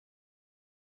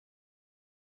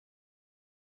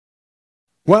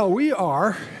Well, we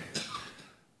are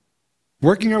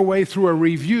working our way through a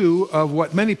review of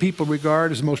what many people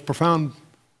regard as the most profound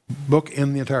book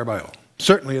in the entire Bible,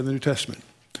 certainly in the New Testament.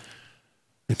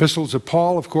 The epistles of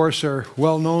Paul, of course, are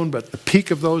well known, but the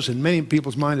peak of those in many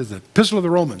people's mind is the Epistle of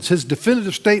the Romans, his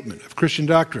definitive statement of Christian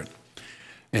doctrine.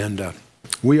 And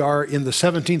we are in the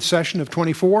 17th session of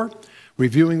 24,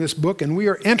 reviewing this book, and we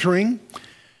are entering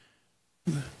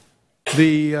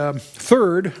the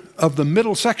third of the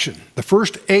middle section. The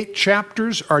first 8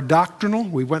 chapters are doctrinal.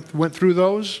 We went through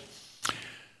those.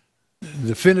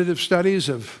 Definitive studies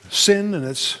of sin and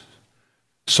its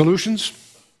solutions.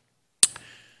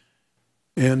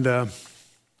 And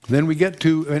then we get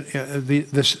to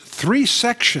this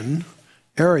 3-section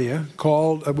area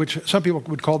called, which some people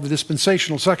would call the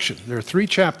dispensational section. There are 3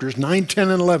 chapters, 9, 10,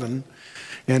 and 11,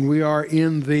 and we are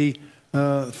in the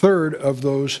third of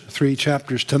those 3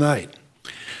 chapters tonight.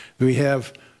 We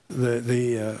have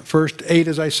the first 8,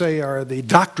 as I say, are the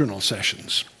doctrinal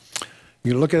sessions.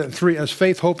 You look at it as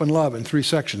faith, hope, and love in 3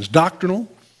 sections.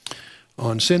 Doctrinal,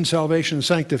 on sin, salvation, and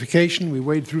sanctification. We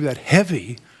wade through that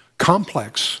heavy,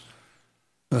 complex,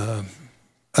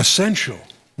 essential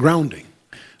grounding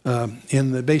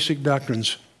in the basic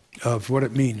doctrines of what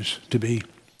it means to be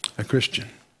a Christian.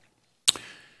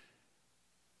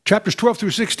 Chapters 12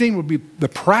 through 16 will be the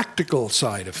practical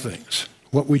side of things,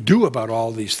 what we do about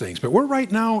all these things. But we're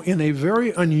right now in a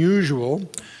very unusual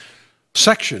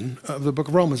section of the book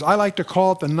of Romans. I like to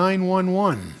call it the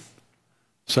 911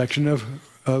 section of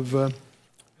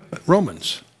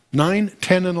Romans, 9,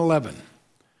 10, and 11.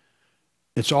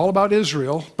 It's all about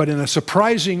Israel, but in a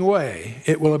surprising way,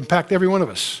 it will impact every one of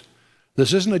us.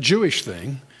 This isn't a Jewish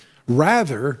thing.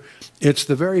 Rather, it's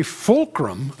the very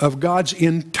fulcrum of God's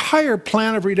entire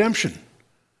plan of redemption.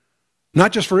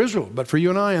 Not just for Israel, but for you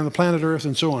and I on the planet Earth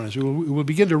and so on. As we will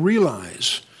begin to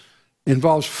realize,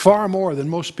 involves far more than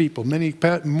most people,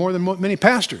 more than many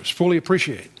pastors fully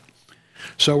appreciate.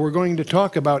 So we're going to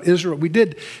talk about Israel.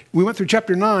 We went through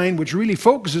chapter 9, which really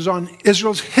focuses on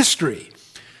Israel's history.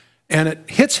 And it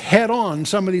hits head on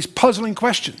some of these puzzling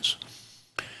questions.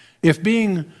 If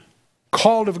being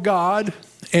called of God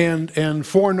and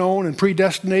foreknown and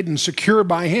predestinated and secure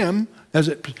by Him,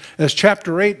 as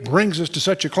chapter 8 brings us to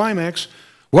such a climax,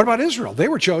 what about Israel? They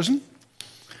were chosen.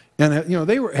 And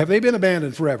have they been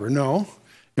abandoned forever? No.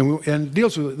 And it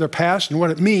deals with their past and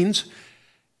what it means.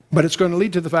 But it's going to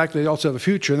lead to the fact that they also have a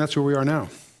future, and that's where we are now.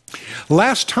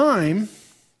 Last time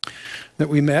that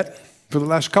we met, for the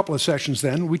last couple of sessions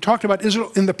then, we talked about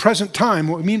Israel in the present time,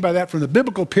 what we mean by that from the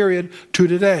biblical period to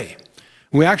today.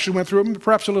 We actually went through,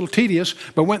 perhaps a little tedious,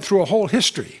 but went through a whole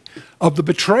history of the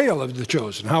betrayal of the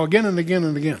chosen, how again and again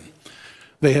and again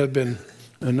they have been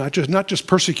not just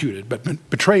persecuted, but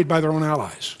betrayed by their own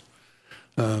allies.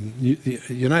 The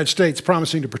United States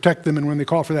promising to protect them, and when they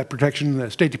called for that protection,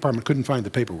 the State Department couldn't find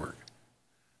the paperwork.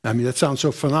 I mean, that sounds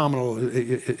so phenomenal.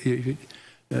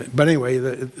 But anyway,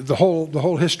 the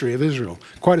whole history of Israel,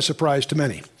 quite a surprise to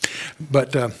many.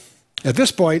 But at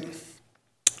this point,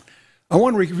 I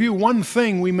want to review one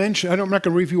thing we mentioned. I'm not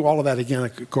going to review all of that again,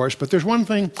 of course, but there's one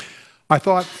thing I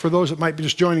thought for those that might be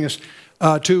just joining us,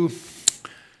 to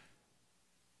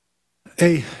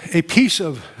a piece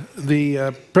of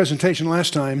the presentation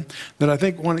last time that I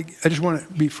think I just want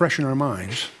to be fresh in our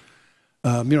minds.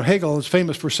 Hegel is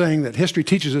famous for saying that history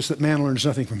teaches us that man learns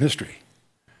nothing from history.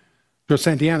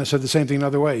 Santayana said the same thing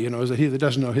another way, is that he that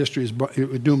doesn't know history is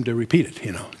doomed to repeat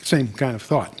it, same kind of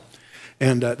thought.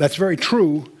 And that's very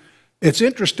true. It's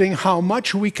interesting how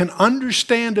much we can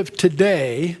understand of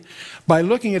today by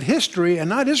looking at history, and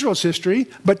not Israel's history,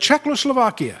 but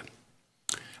Czechoslovakia.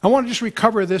 I want to just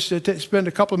recover this, to spend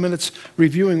a couple of minutes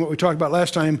reviewing what we talked about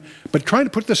last time, but trying to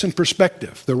put this in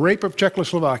perspective, the rape of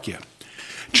Czechoslovakia.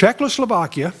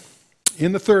 Czechoslovakia,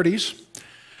 in the 30s,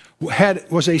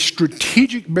 was a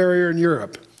strategic barrier in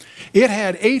Europe. It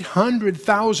had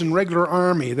 800,000 regular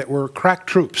army that were crack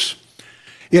troops.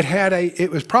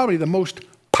 It was probably the most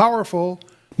powerful,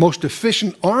 most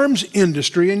efficient arms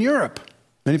industry in Europe.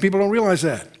 Many people don't realize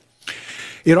that.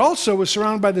 It also was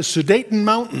surrounded by the Sudeten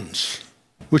Mountains,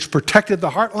 which protected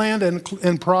the heartland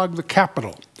and Prague, the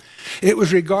capital. It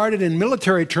was regarded in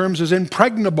military terms as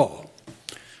impregnable,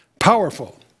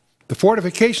 powerful. The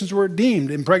fortifications were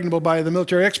deemed impregnable by the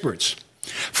military experts.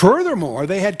 Furthermore,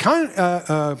 they had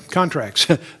contracts.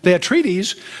 They had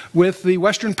treaties with the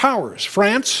Western powers.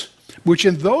 France, which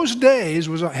in those days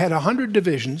had 100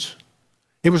 divisions.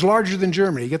 It was larger than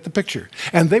Germany, you get the picture.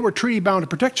 And they were treaty bound to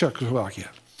protect Czechoslovakia.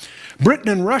 Britain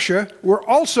and Russia were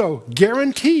also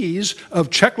guarantees of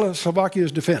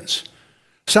Czechoslovakia's defense.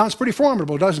 Sounds pretty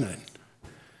formidable, doesn't it?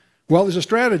 Well, there's a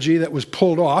strategy that was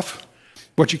pulled off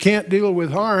What you can't deal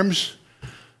with arms,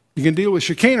 you can deal with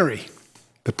chicanery.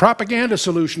 The propaganda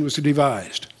solution was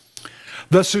devised.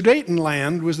 The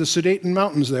Sudetenland was the Sudeten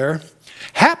Mountains there,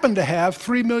 happened to have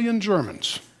 3 million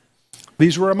Germans.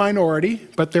 These were a minority,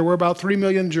 but there were about 3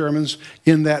 million Germans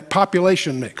in that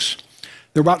population mix.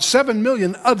 There were about 7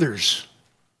 million others,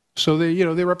 so they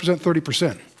represent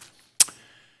 30%.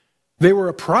 They were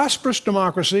a prosperous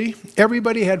democracy.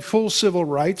 Everybody had full civil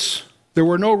rights. There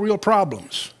were no real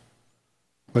problems.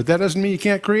 But that doesn't mean you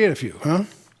can't create a few, huh?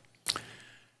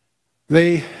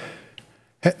 The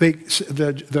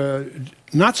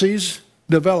Nazis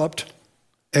developed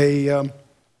a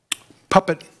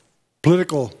puppet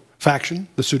political faction,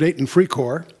 the Sudeten Free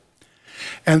Corps,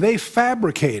 and they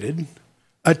fabricated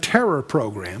a terror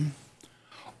program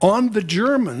on the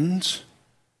Germans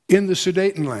in the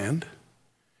Sudetenland,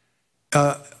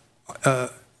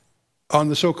 on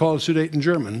the so-called Sudeten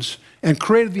Germans, and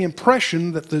created the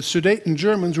impression that the Sudeten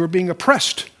Germans were being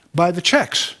oppressed by the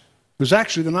Czechs. It was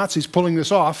actually the Nazis pulling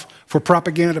this off for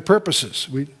propaganda purposes.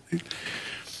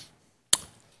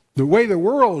 The way the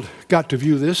world got to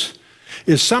view this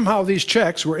is somehow these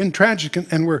Czechs were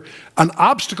intransigent and were an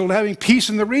obstacle to having peace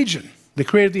in the region. They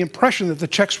created the impression that the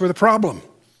Czechs were the problem.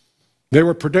 They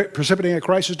were precipitating a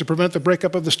crisis to prevent the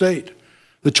breakup of the state.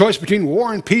 The choice between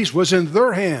war and peace was in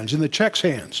their hands, in the Czechs'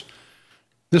 hands.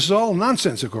 This is all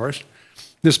nonsense, of course.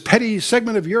 This petty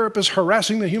segment of Europe is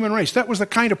harassing the human race. That was the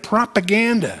kind of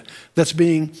propaganda that's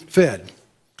being fed,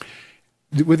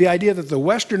 with the idea that the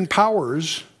Western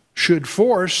powers should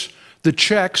force the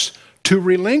Czechs to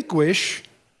relinquish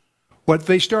what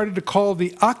they started to call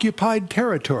the occupied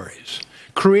territories,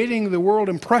 creating the world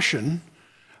impression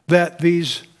that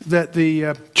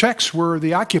the Czechs were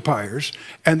the occupiers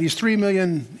and these 3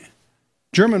 million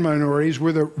German minorities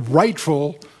were the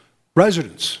rightful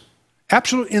residents.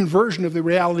 Absolute inversion of the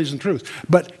realities and truth.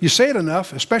 But you say it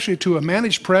enough, especially to a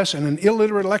managed press and an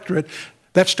illiterate electorate,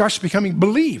 that starts becoming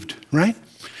believed, right?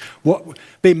 Well,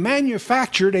 they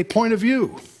manufactured a point of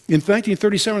view. In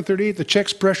 1937-38, the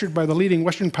Czechs, pressured by the leading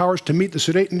Western powers to meet the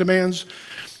Sudeten demands.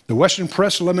 The Western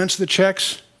press laments the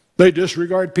Czechs. They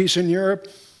disregard peace in Europe.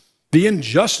 The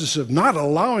injustice of not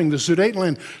allowing the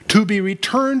Sudetenland to be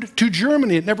returned to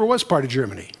Germany. It never was part of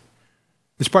Germany.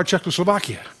 It's part of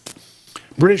Czechoslovakia.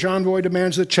 British envoy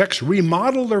demands that Czechs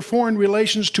remodel their foreign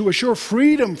relations to assure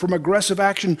freedom from aggressive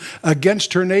action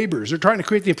against her neighbors. They're trying to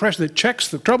create the impression that Czechs,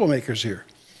 the troublemakers here.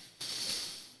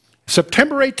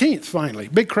 September 18th, finally,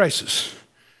 big crisis.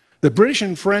 The British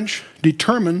and French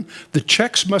determine the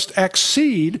Czechs must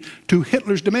accede to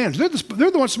Hitler's demands. They're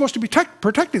the ones supposed to be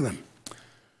protecting them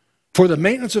for the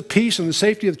maintenance of peace and the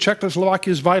safety of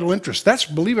Czechoslovakia's vital interests. That's,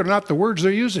 believe it or not, the words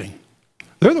they're using.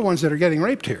 They're the ones that are getting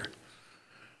raped here.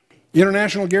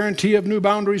 International guarantee of new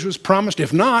boundaries was promised.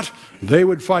 If not, they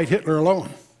would fight Hitler alone.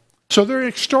 So they're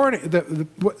extorting,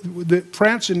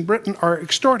 France and Britain are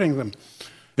extorting them.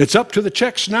 It's up to the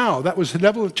Czechs now. That was the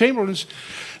Neville and Chamberlain's.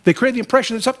 They created the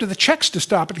impression it's up to the Czechs to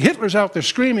stop it. Hitler's out there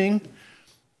screaming.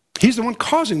 He's the one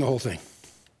causing the whole thing.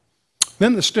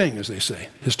 Then the sting, as they say.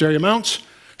 Hysteria mounts,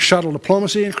 shuttle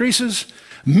diplomacy increases.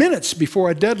 Minutes before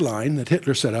a deadline that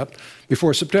Hitler set up,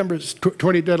 before September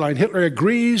 20 deadline, Hitler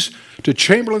agrees to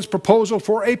Chamberlain's proposal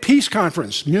for a peace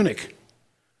conference, Munich.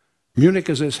 Munich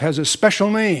has a special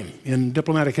name in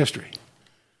diplomatic history.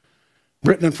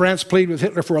 Britain and France plead with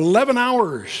Hitler for 11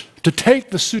 hours to take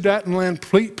the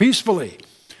Sudetenland peacefully.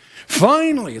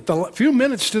 Finally, at the few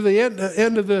minutes to the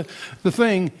end of the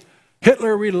thing,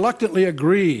 Hitler reluctantly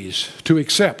agrees to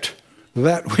accept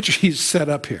that which he's set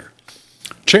up here.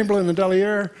 Chamberlain and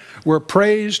Dalliere were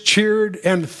praised, cheered,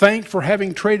 and thanked for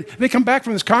having traded. They come back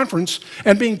from this conference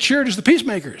and being cheered as the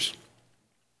peacemakers.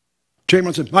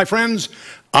 Chamberlain said, "My friends,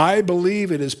 I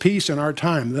believe it is peace in our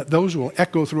time." Those will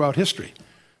echo throughout history,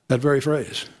 that very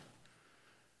phrase.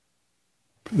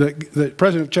 The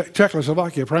president of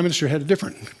Czechoslovakia, prime minister, had a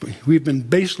different. We've been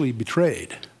basely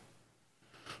betrayed.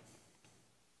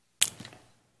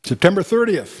 September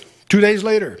 30th, 2 days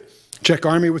later, Czech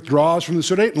army withdraws from the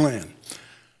Sudetenland.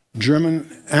 German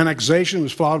annexation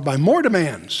was followed by more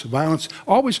demands. Violence,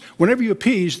 always, whenever you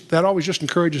appease, that always just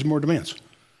encourages more demands.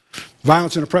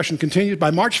 Violence and oppression continued.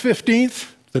 By March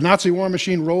 15th, the Nazi war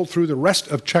machine rolled through the rest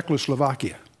of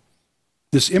Czechoslovakia.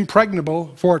 This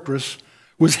impregnable fortress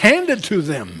was handed to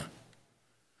them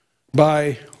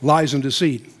by lies and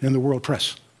deceit in the world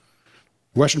press.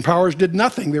 Western powers did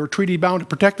nothing. They were treaty bound to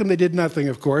protect them. They did nothing,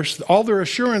 of course. All their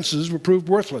assurances were proved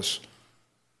worthless.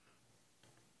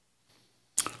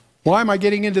 Why am I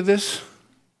getting into this?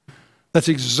 That's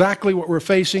exactly what we're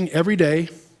facing every day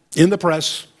in the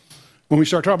press. When we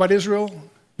start talking about Israel,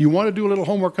 you want to do a little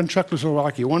homework on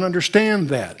Czechoslovakia. You want to understand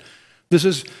that. This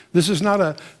is not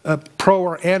a pro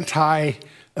or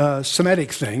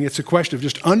anti-Semitic thing. It's a question of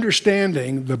just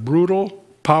understanding the brutal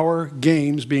power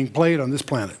games being played on this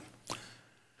planet.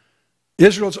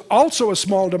 Israel's also a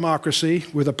small democracy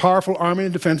with a powerful army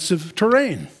and defensive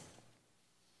terrain.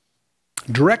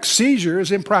 Direct seizure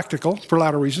is impractical for a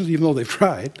lot of reasons, even though they've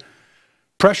tried.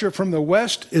 Pressure from the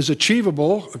West is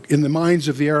achievable in the minds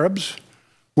of the Arabs.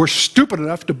 We're stupid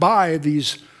enough to buy the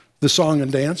song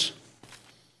and dance.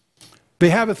 They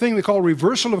have a thing they call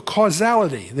reversal of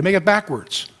causality. They make it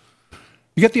backwards.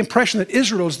 You get the impression that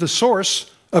Israel is the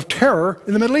source of terror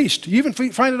in the Middle East. You even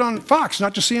find it on Fox,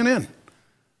 not just CNN.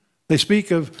 They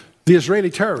speak of the Israeli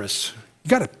terrorists. You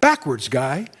got it backwards,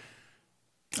 guy.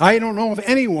 I don't know of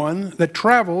anyone that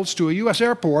travels to a U.S.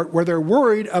 airport where they're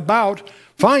worried about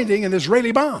finding an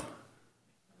Israeli bomb.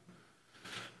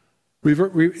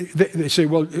 They say,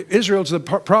 well, Israel's the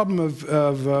problem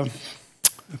of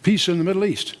peace in the Middle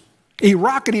East.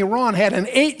 Iraq and Iran had an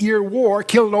 8-year war,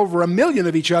 killed over 1 million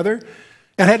of each other,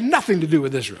 and had nothing to do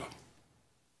with Israel.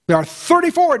 There are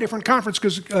 34 different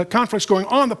conflicts going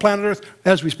on the planet Earth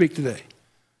as we speak today.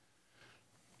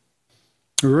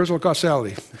 Reversal of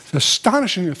causality. It's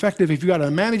astonishingly effective if you've got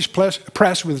a managed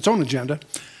press with its own agenda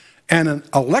and an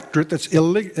electorate that's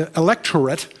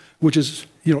which is,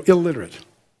 illiterate.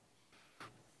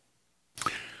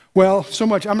 Well, so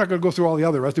much. I'm not going to go through all the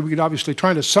other rest. We could obviously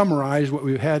try to summarize what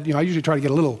we've had. I usually try to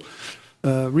get a little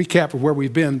recap of where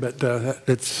we've been, but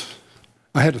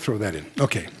I had to throw that in.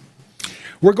 Okay.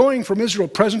 We're going from Israel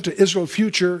present to Israel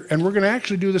future, and we're going to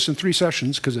actually do this in 3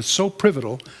 sessions because it's so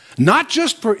pivotal, not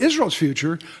just for Israel's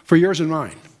future, for yours and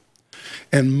mine.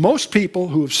 And most people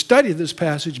who have studied this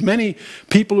passage, many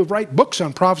people who write books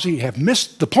on prophecy have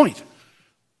missed the point.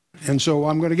 And so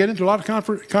I'm going to get into a lot of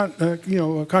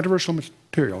controversial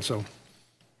material.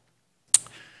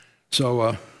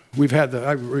 So we've had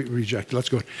I rejected. Let's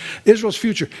go. Israel's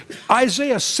future.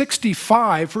 Isaiah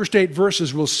 65, first 8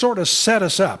 verses, will sort of set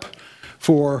us up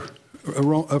for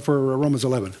Romans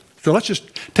 11. So let's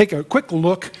just take a quick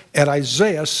look at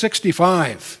Isaiah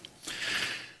 65.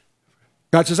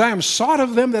 God says, I am sought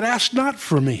of them that asked not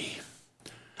for me.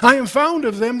 I am found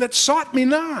of them that sought me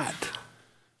not.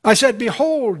 I said,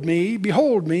 behold me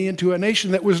into a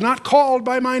nation that was not called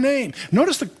by my name.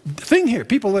 Notice the thing here.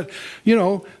 People that,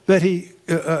 that he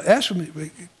asked for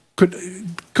me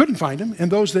couldn't find him,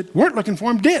 and those that weren't looking for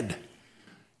him did.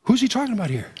 Who's he talking about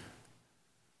here?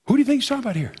 Who do you think he's talking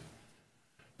about here?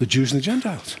 The Jews and the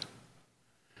Gentiles.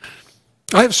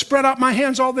 I have spread out my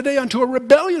hands all the day unto a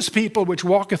rebellious people which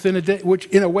walketh in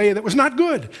a way that was not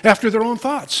good, after their own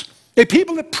thoughts. A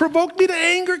people that provoked me to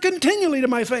anger continually to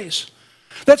my face,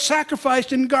 that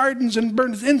sacrificed in gardens and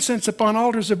burned incense upon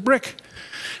altars of brick,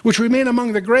 which remain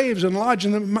among the graves and lodge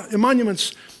in the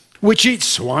monuments, which eat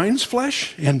swine's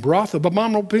flesh and broth of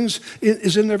abominable things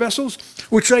is in their vessels,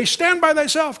 which say, stand by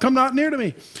thyself, come not near to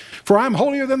me, for I am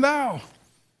holier than thou.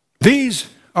 These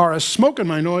are a smoke in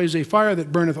my noise, a fire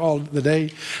that burneth all the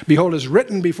day. Behold, is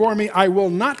written before me, I will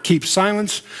not keep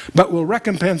silence, but will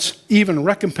recompense, even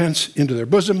recompense into their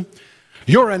bosom.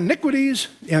 Your iniquities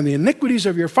and the iniquities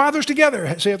of your fathers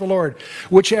together, saith the Lord,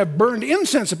 which have burned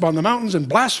incense upon the mountains and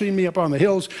blasphemed me upon the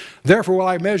hills. Therefore will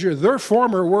I measure their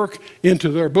former work into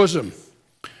their bosom.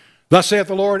 Thus saith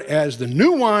the Lord, as the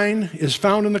new wine is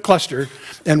found in the cluster,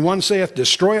 and one saith,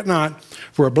 destroy it not,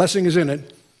 for a blessing is in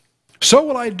it, so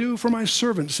will I do for my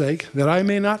servant's sake, that I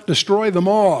may not destroy them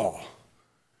all.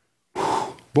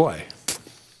 Whew, boy.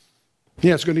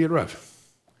 Yeah, it's going to get rough.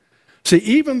 See,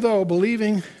 even though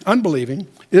unbelieving,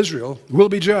 Israel will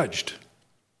be judged,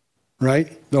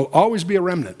 right? There'll always be a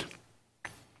remnant.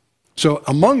 So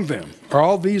among them are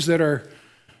all these that are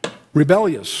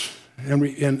rebellious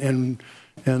and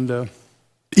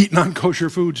eat non-kosher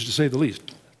foods, to say the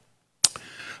least.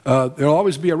 There'll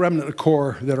always be a remnant, a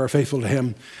core that are faithful to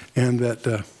him and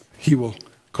that he will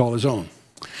call his own.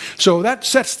 So that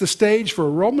sets the stage for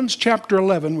Romans chapter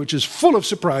 11, which is full of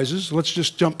surprises. Let's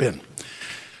just jump in.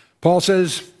 Paul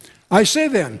says, I say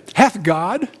then, hath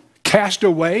God cast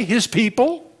away his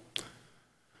people?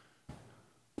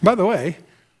 By the way,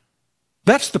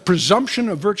 that's the presumption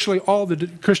of virtually all the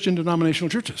Christian denominational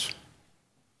churches.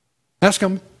 Ask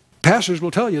them. Pastors will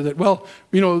tell you that, well,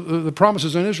 the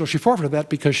promises on Israel, she forfeited that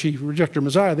because she rejected her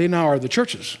Messiah. They now are the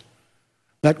churches.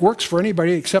 That works for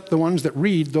anybody except the ones that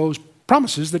read those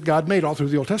promises that God made all through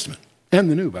the Old Testament, and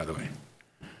the New, by the way.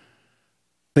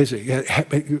 They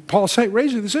say, Paul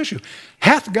raises this issue.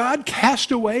 Hath God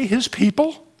cast away his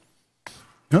people?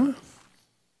 Huh?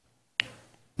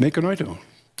 Mekonoito.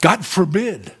 God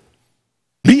forbid.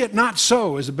 Be it not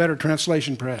so is a better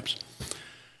translation, perhaps.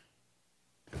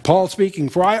 Paul speaking,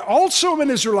 for I also am an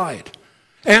Israelite,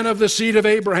 and of the seed of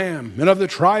Abraham, and of the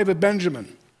tribe of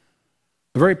Benjamin.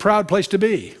 A very proud place to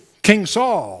be. King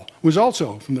Saul was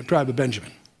also from the tribe of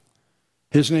Benjamin.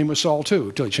 His name was Saul too,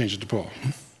 until he changed it to Paul.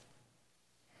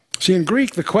 See, in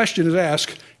Greek, the question is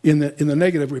asked in the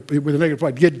negative, with a negative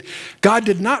reply. God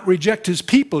did not reject his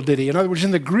people, did he? In other words,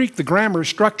 in the Greek, the grammar is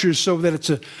structured so that it's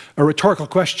a rhetorical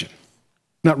question,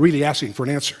 not really asking for an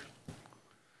answer.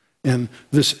 And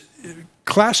this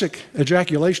classic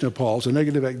ejaculation of Paul's, a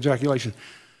negative ejaculation,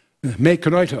 me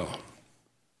konoito,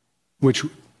 which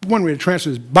one way to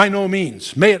translate is by no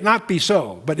means. May it not be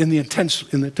so, but in the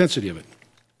intensity of it.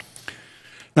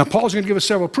 Now, Paul's going to give us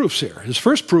several proofs here. His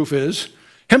first proof is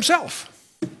himself.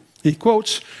 He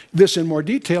quotes this in more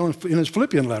detail in his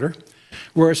Philippian letter,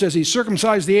 where it says he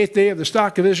circumcised the 8th day of the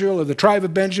stock of Israel, of the tribe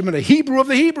of Benjamin, a Hebrew of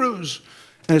the Hebrews,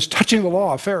 and is touching the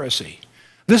law of Pharisee.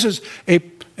 This is a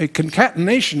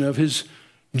concatenation of his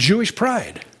Jewish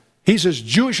pride. He's as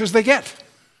Jewish as they get.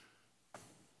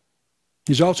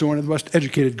 He's also one of the most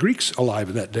educated Greeks alive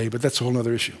in that day, but that's a whole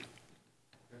other issue.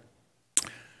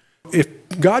 If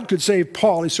God could save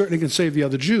Paul, he certainly can save the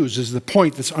other Jews, is the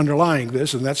point that's underlying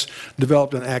this, and that's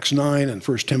developed in Acts 9 and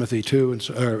 1 Timothy 2, and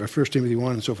 1 Timothy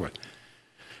 1 and so forth.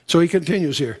 So he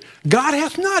continues here. God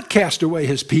hath not cast away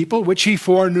his people, which he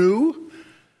foreknew.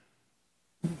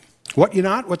 What ye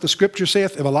not, what the scripture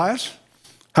saith of Elias?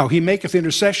 How he maketh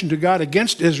intercession to God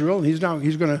against Israel. And he's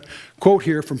going to quote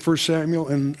here from 1 Samuel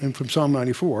and from Psalm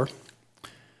 94.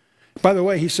 By the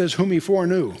way, he says, whom he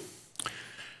foreknew.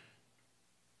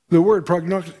 The word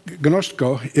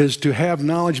prognostico is to have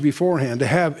knowledge beforehand.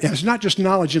 And it's not just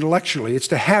knowledge intellectually, it's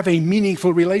to have a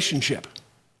meaningful relationship,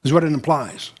 is what it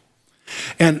implies.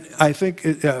 And I think,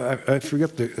 I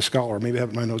forget the scholar, maybe I have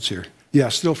it in my notes here. Yeah,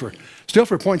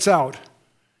 Stilfer points out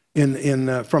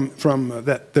from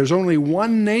that there's only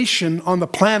one nation on the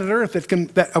planet Earth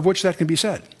of which that can be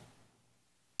said,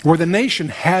 where the nation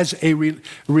has a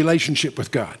relationship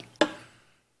with God,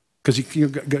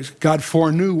 because God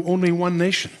foreknew only one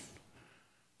nation.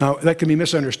 Now that can be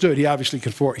misunderstood. He obviously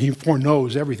he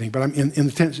foreknows everything, but I'm in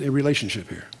the relationship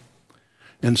here,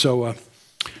 and so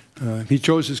he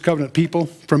chose his covenant people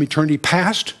from eternity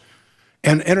past,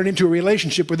 and entered into a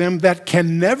relationship with them that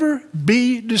can never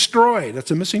be destroyed. That's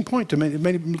a missing point.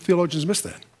 Many theologians miss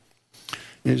that.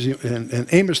 And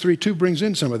Amos 3:2 brings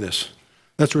in some of this.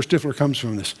 That's where Stifler comes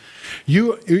from this.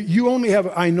 You only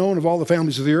have I known of all the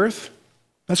families of the earth.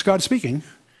 That's God speaking.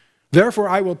 Therefore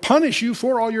I will punish you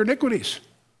for all your iniquities.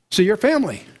 See, your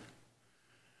family.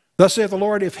 Thus saith the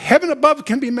Lord, if heaven above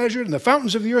can be measured and the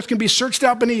fountains of the earth can be searched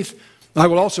out beneath, I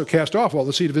will also cast off all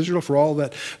the seed of Israel for all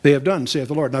that they have done, saith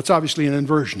the Lord. Now, it's obviously an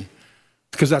inversion,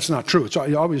 because that's not true. It's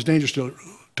always dangerous to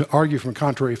argue from a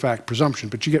contrary fact presumption,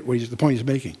 but you get the point he's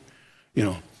making. You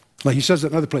know, like he says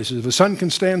that in other places, if the sun can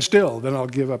stand still, then I'll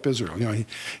give up Israel. You know,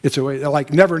 it's a way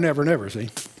like never, never, never, see?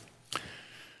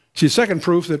 See, the second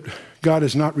proof that God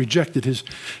has not rejected his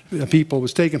people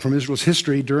was taken from Israel's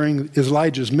history during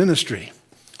Elijah's ministry.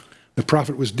 The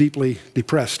prophet was deeply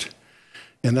depressed.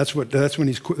 And that's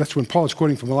when Paul is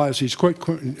quoting from Elias.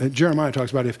 Jeremiah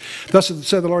talks about, thus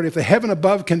said the Lord, if the heaven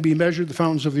above can be measured, the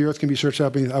fountains of the earth can be searched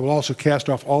out beneath, I will also cast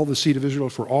off all the seed of Israel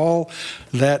for all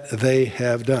that they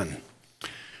have done.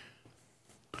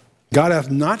 God hath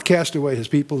not cast away his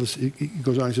people. He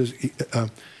goes on, he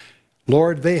says,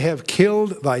 Lord, they have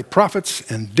killed thy prophets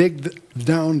and digged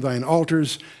down thine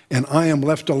altars, and I am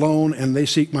left alone, and they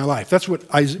seek my life. That's what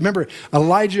I remember.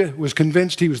 Elijah was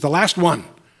convinced he was the last one.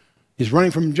 He's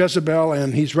running from Jezebel,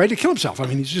 and he's ready to kill himself. I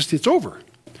mean, it's over.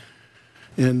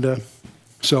 And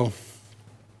so,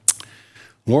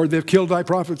 Lord, they've killed thy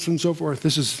prophets and so forth.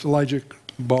 This is Elijah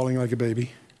bawling like a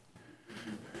baby.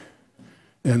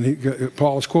 And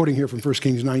Paul is quoting here from 1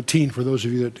 Kings 19 for those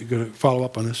of you that are going to follow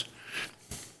up on this.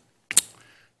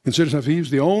 Consider himself,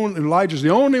 Elijah's the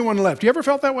only one left. You ever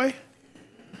felt that way?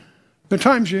 There are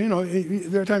times you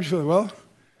feel, well,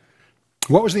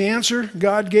 what was the answer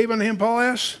God gave unto him, Paul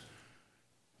asks?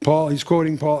 He's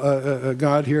quoting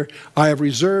God here. I have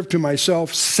reserved to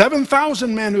myself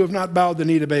 7,000 men who have not bowed the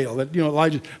knee to Baal. That,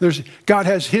 Elijah, God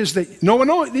has his that no one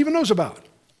even knows about.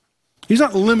 He's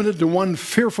not limited to one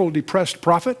fearful, depressed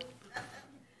prophet.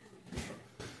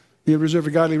 He has reserved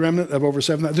a godly remnant of over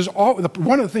 7,000.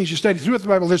 One of the things you study throughout the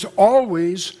Bible, there's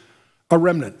always a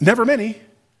remnant. Never many.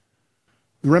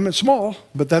 The remnant's small,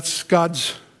 but that's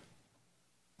God's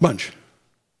bunch.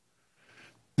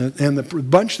 And the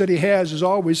bunch that he has is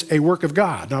always a work of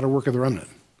God, not a work of the remnant.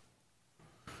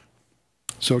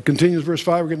 So it continues, verse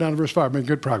 5. We're getting down to verse 5. We're making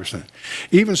good progress then.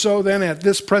 Even so, then, at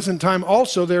this present time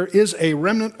also there is a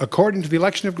remnant according to the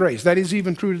election of grace. That is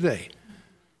even true today.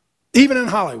 Even in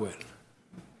Hollywood.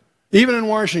 Even in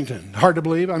Washington. Hard to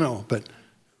believe, I know, but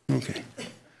okay.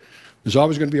 There's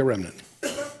always going to be a remnant.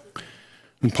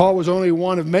 And Paul was only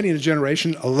one of many in his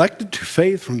generation elected to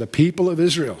faith from the people of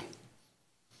Israel.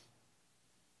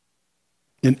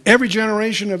 In every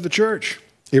generation of the church,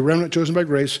 a remnant chosen by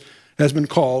grace has been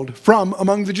called from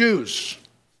among the Jews.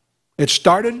 We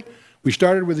started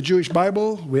with the Jewish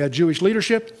Bible, we had Jewish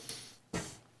leadership,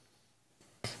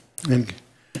 and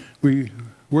we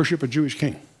worship a Jewish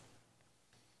king.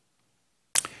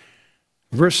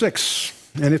 Verse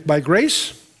 6, and if by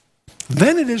grace,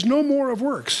 then it is no more of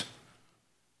works.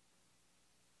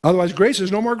 Otherwise, grace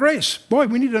is no more grace. Boy,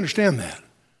 we need to understand that.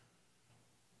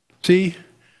 See,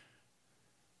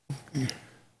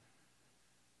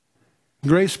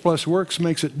 grace plus works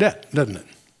makes it debt, doesn't it?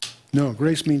 No,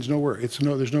 grace means no work. It's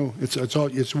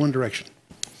one direction.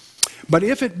 But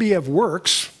if it be of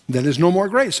works, then is no more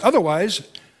grace. Otherwise,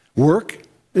 work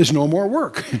is no more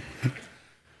work.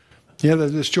 Yeah,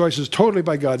 this choice is totally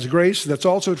by God's grace. That's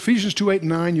also Ephesians 2, 8, and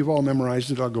 9. You've all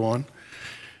memorized it. I'll go on.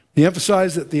 He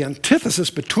emphasized that the antithesis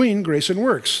between grace and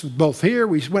works. Both here,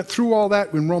 we went through all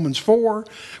that in Romans 4.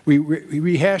 We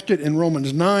rehashed it in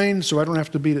Romans 9, so I don't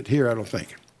have to beat it here, I don't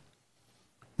think.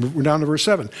 We're down to verse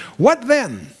 7. What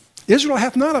then? Israel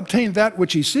hath not obtained that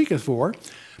which he seeketh for,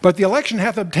 but the election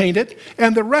hath obtained it,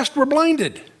 and the rest were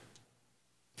blinded.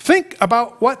 Think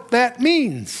about what that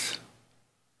means.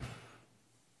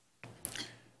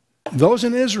 Those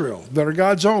in Israel that are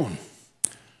God's own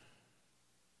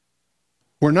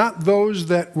were not those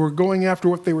that were going after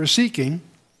what they were seeking.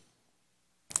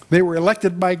 They were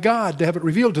elected by God to have it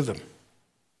revealed to them.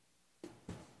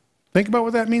 Think about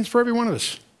what that means for every one of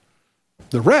us.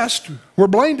 The rest were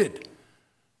blinded.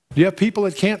 Do you have people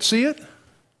that can't see it?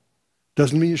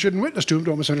 Doesn't mean you shouldn't witness to them,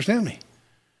 don't misunderstand me.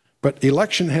 But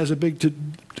election has a big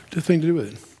thing to do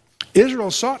with it.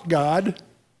 Israel sought God,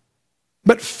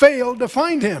 but failed to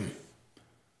find him.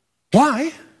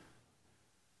 Why?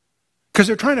 Because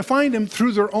they're trying to find him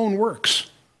through their own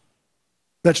works.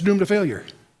 That's doomed to failure.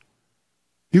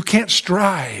 You can't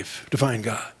strive to find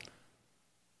God.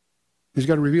 He's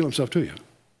got to reveal himself to you.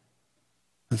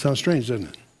 That sounds strange, doesn't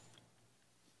it?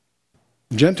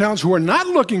 Gentiles who are not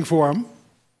looking for him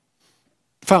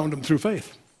found him through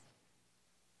faith.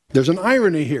 There's an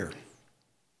irony here.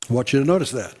 I want you to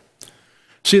notice that.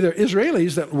 See, the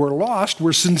Israelis that were lost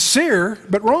were sincere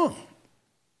but wrong.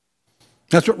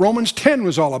 That's what Romans 10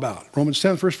 was all about. Romans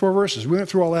 10, first 4 verses. We went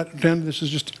through all that. This is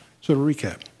just sort of a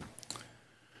recap.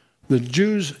 The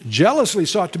Jews jealously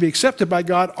sought to be accepted by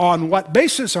God on what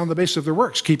basis? On the basis of their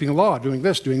works, keeping the law, doing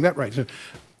this, doing that right. You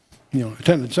know,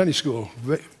 attended Sunday school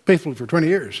faithfully for 20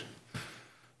 years.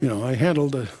 You know, I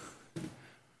handled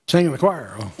sang in the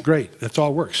choir. Oh, great. That's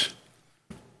all works.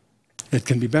 It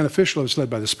can be beneficial if it's led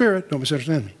by the Spirit. Don't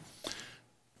misunderstand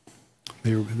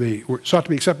me. They sought to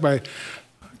be accepted by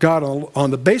God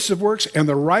on the basis of works and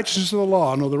the righteousness of the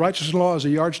law. No, the righteousness of the law is a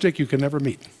yardstick you can never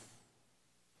meet.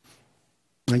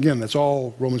 And again, that's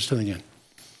all Romans 10 again.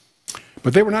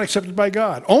 But they were not accepted by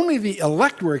God. Only the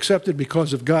elect were accepted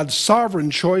because of God's sovereign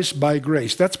choice by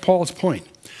grace. That's Paul's point.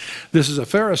 This is a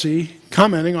Pharisee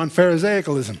commenting on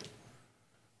Pharisaicalism.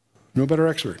 No better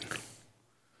expert.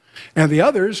 And the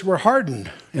others were hardened.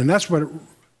 And that's what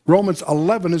Romans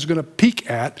 11 is going to peek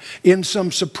at in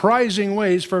some surprising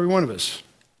ways for every one of us.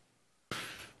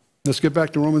 Let's get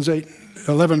back to Romans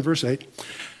 11, verse 8.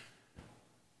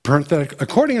 Parenthetic,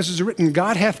 according as is written,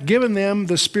 God hath given them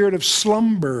the spirit of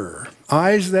slumber,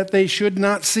 eyes that they should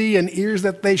not see and ears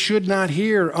that they should not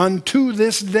hear unto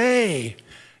this day.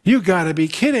 You got to be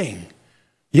kidding.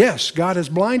 Yes, God has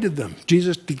blinded them.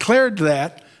 Jesus declared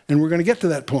that, and we're going to get to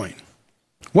that point.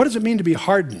 What does it mean to be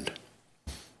hardened?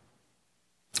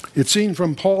 It's seen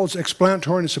from Paul's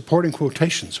explanatory and supporting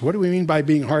quotations. What do we mean by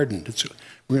being hardened?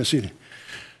 We're going to see it.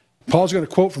 Paul's got a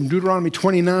quote from Deuteronomy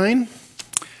 29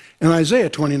 and Isaiah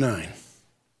 29.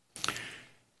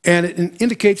 And it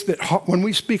indicates that when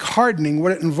we speak hardening,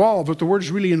 what the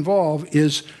words really involve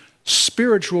is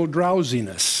spiritual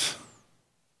drowsiness.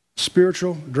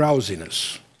 Spiritual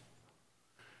drowsiness.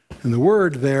 And the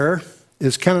word there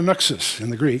is kenonuxis in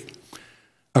the Greek.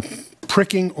 A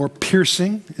pricking or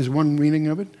piercing is one meaning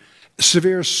of it.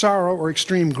 Severe sorrow or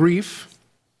extreme grief.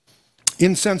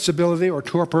 Insensibility or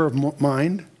torpor of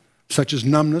mind, such as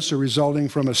numbness or resulting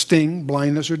from a sting,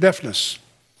 blindness, or deafness.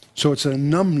 So it's a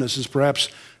numbness is perhaps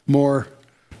more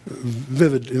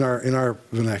vivid in our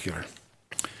vernacular.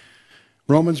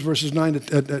 Romans verses 9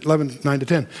 to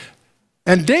 10.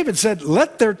 And David said,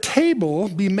 let their table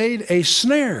be made a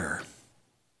snare,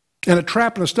 and a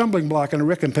trap and a stumbling block and a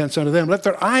recompense unto them. Let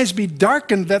their eyes be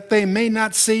darkened that they may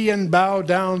not see and bow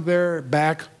down their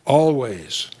back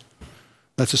always.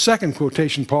 That's the second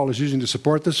quotation Paul is using to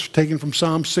support this, taken from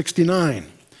Psalm 69.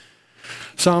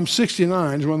 Psalm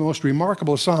 69 is one of the most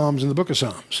remarkable psalms in the book of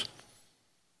Psalms.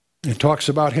 It talks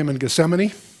about him in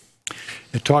Gethsemane.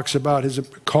 It talks about his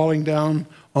calling down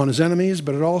on his enemies,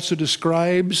 but it also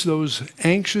describes those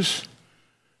anxious,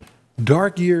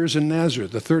 dark years in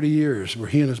Nazareth, the 30 years where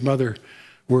he and his mother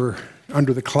were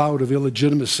under the cloud of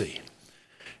illegitimacy,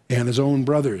 and his own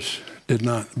brothers did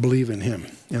not believe in him.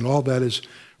 And all that is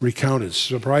recounted,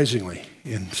 surprisingly,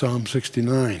 in Psalm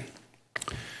 69.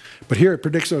 But here it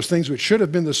predicts those things which should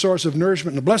have been the source of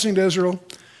nourishment and a blessing to Israel,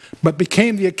 but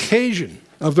became the occasion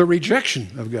of the rejection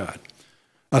of God.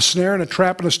 A snare and a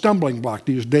trap and a stumbling block,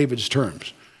 to use David's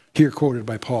terms, here quoted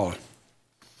by Paul.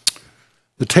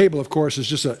 The table, of course, is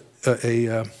just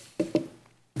a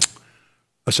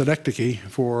synecdoche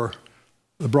for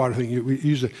the broader thing. We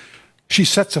use she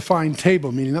sets a fine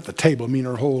table, meaning not the table, meaning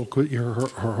her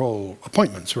whole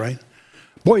appointments, right?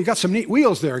 Boy, you got some neat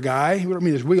wheels there, guy. We don't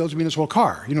mean his wheels, we mean his whole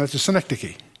car. You know, it's a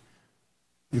synecdoche.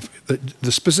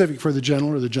 The specific for the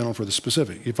general or the general for the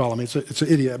specific. You follow me? It's an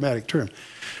idiomatic term.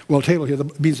 Well, table here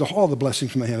means all the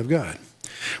blessings from the hand of God,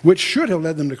 which should have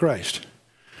led them to Christ.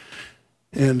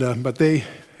 But a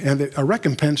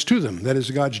recompense to them, that is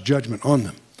God's judgment on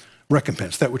them.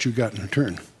 Recompense, that which you got in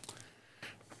return.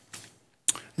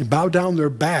 They bow down their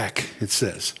back, it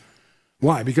says.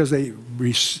 Why? Because they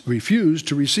refused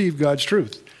to receive God's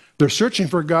truth. They're searching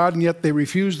for God, and yet they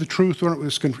refused the truth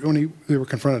when they were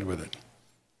confronted with it.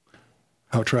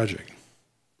 How tragic.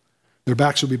 Their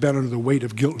backs will be bent under the weight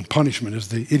of guilt and punishment is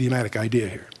the idiomatic idea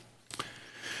here.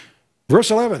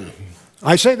 Verse 11,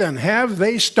 I say then, have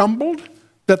they stumbled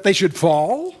that they should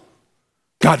fall?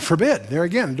 God forbid. There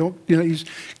again, he's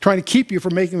trying to keep you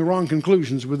from making the wrong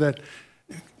conclusions with that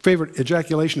favorite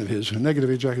ejaculation of his, negative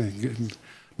ejaculation.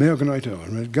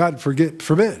 God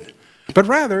forbid. But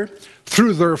rather,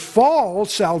 through their fall,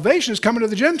 salvation is coming to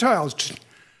the Gentiles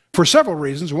for several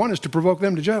reasons. One is to provoke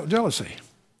them to jealousy.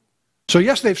 So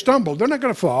yes, they've stumbled. They're not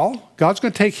going to fall. God's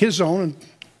going to take his own and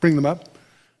bring them up.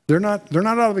 They're not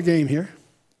out of the game here.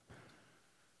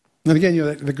 And again,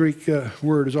 the Greek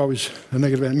word is always a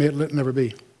negative, and may it never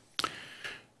be.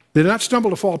 They did not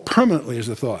stumble to fall permanently, is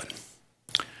the thought.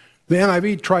 The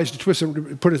NIV tries to twist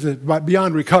it, put it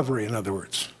beyond recovery, in other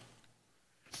words.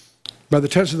 By the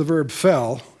tense of the verb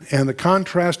fell, and the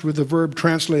contrast with the verb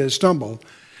translated as stumble,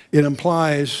 it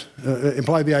implied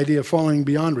the idea of falling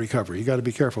beyond recovery. You've got to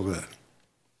be careful with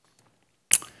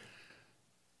that.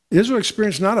 Israel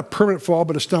experienced not a permanent fall,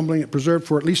 but a stumbling. It preserved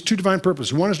for at least two divine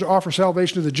purposes. One is to offer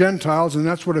salvation to the Gentiles, and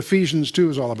that's what Ephesians 2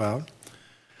 is all about.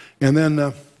 And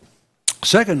then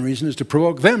second reason is to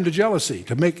provoke them to jealousy,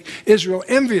 to make Israel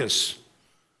envious,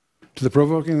 to the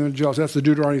provoking them to jealousy. That's the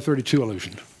Deuteronomy 32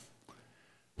 allusion.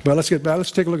 But let's get back.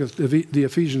 Let's take a look at the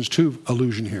Ephesians 2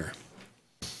 allusion here.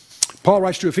 Paul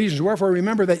writes to Ephesians, wherefore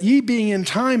remember that ye being in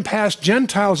time past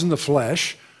Gentiles in the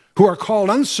flesh, who are called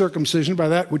uncircumcision by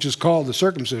that which is called the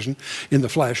circumcision in the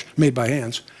flesh, made by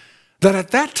hands, that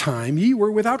at that time ye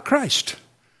were without Christ,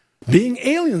 being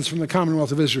aliens from the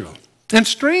commonwealth of Israel, and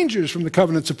strangers from the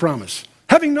covenants of promise,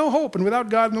 having no hope and without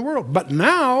God in the world. But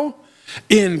now,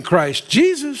 in Christ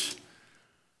Jesus,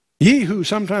 ye who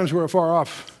sometimes were afar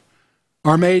off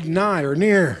are made nigh or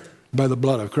near by the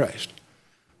blood of Christ.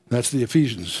 That's the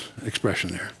Ephesians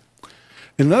expression there.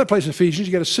 In another place in Ephesians,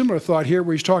 you get a similar thought here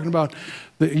where he's talking about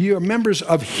that you are members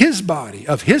of his body,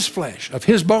 of his flesh, of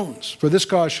his bones. For this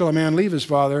cause shall a man leave his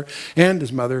father and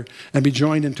his mother and be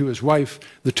joined unto his wife.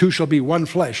 The two shall be one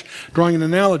flesh. Drawing an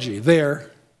analogy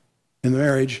there in the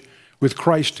marriage with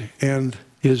Christ and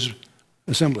his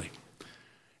assembly.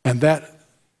 And that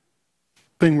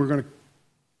thing we're going to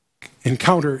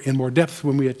encounter in more depth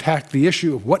when we attack the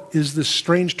issue of what is this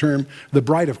strange term, the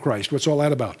bride of Christ. What's all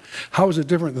that about? How is it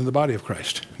different than the body of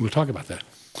Christ? We'll talk about that.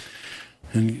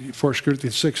 And 1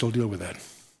 Corinthians 6 will deal with that.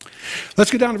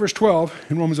 Let's get down to verse 12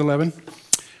 in Romans 11.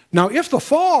 Now, if the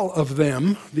fall of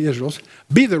them, the Israelites,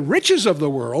 be the riches of the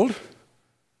world,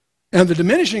 and the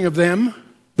diminishing of them,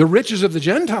 the riches of the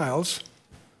Gentiles,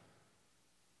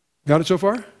 got it so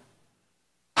far?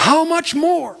 How much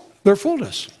more their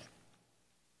fullness?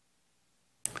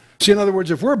 See, in other words,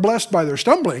 if we're blessed by their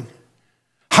stumbling,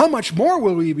 how much more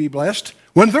will we be blessed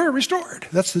when they're restored?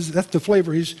 That's the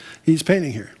flavor he's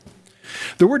painting here.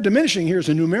 The word diminishing here is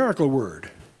a numerical word,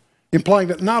 implying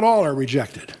that not all are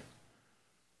rejected.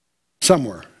 Some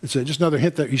were. It's just another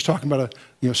hint that he's talking about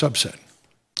a subset.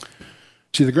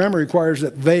 See, the grammar requires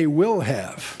that they will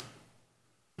have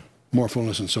more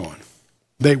fullness and so on.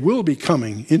 They will be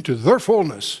coming into their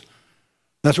fullness.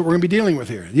 That's what we're going to be dealing with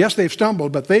here. Yes, they've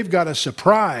stumbled, but they've got a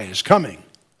surprise coming,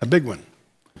 a big one.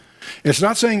 It's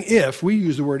not saying if. We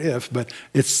use the word if, but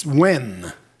it's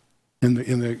when in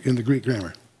the Greek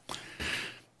grammar.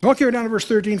 Okay, we're down to verse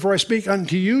 13. For I speak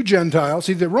unto you, Gentiles.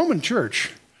 See, the Roman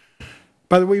church,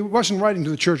 by the way, he wasn't writing to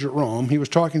the church at Rome. He was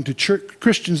talking to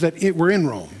Christians that were in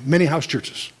Rome, many house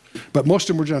churches, but most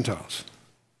of them were Gentiles.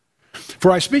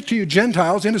 For I speak to you,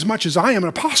 Gentiles, inasmuch as I am an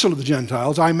apostle of the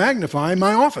Gentiles, I magnify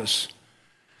my office.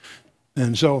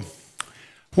 And so,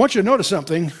 I want you to notice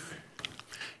something,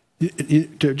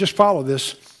 to just follow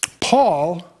this.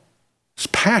 Paul's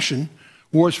passion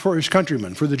was for his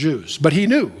countrymen, for the Jews. But he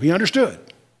knew, he understood,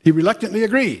 he reluctantly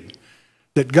agreed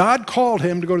that God called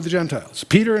him to go to the Gentiles.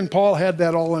 Peter and Paul had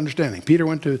that all understanding. Peter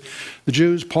went to the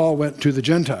Jews, Paul went to the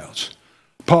Gentiles.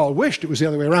 Paul wished it was the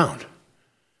other way around,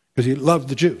 because he loved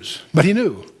the Jews. But he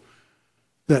knew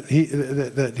that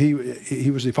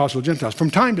he was the apostle of the Gentiles. From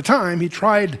time to time, he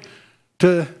tried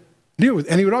to deal with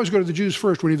it. And he would always go to the Jews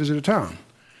first when he visited a town.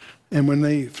 And when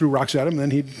they threw rocks at him,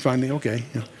 then he'd finally, okay.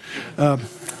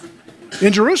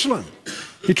 In Jerusalem,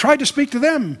 he tried to speak to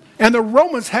them. And the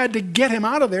Romans had to get him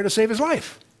out of there to save his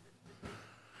life.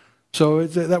 So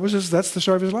that's the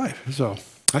story of his life. So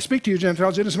I speak to you,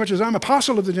 Gentiles, inasmuch as I'm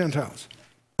apostle of the Gentiles.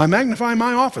 I magnify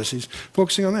my office. He's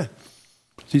focusing on that.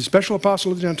 He's a special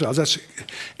apostle of the Gentiles. That's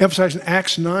emphasized in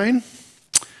Acts 9.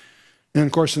 And,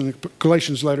 of course, in the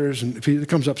Galatians letters, and it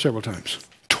comes up several times.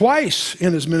 Twice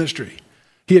in his ministry,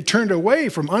 he had turned away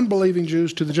from unbelieving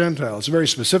Jews to the Gentiles, very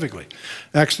specifically.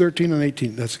 Acts 13 and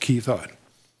 18, that's the key thought.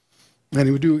 And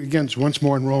he would do, again, once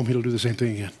more in Rome, he'll do the same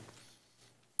thing again.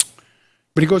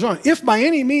 But he goes on, if by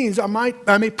any means I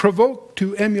may provoke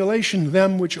to emulation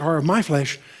them which are of my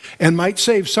flesh, and might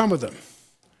save some of them.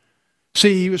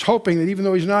 See, he was hoping that even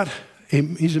though he's a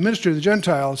minister of the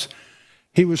Gentiles,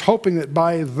 he was hoping that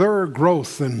by their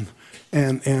growth and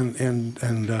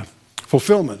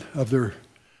fulfillment of their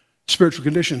spiritual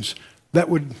conditions, that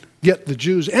would get the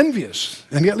Jews envious,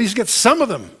 and at least get some of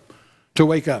them to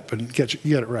wake up and get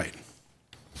it right.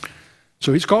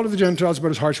 So he's called to the Gentiles, but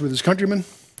his heart's with his countrymen.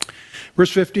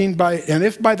 Verse 15, and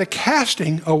if by the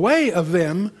casting away of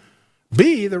them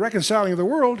be the reconciling of the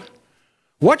world,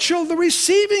 what shall the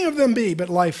receiving of them be but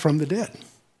life from the dead?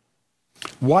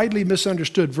 Widely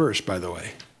misunderstood verse, by the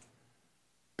way,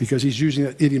 because he's using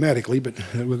it idiomatically, but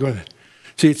we're going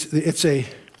to see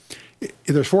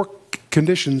there's four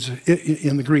conditions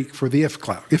in the Greek for the if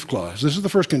clause. This is the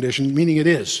first condition, meaning it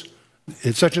is.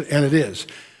 It's such a, and it is.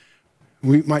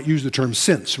 We might use the term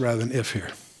since rather than if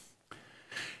here.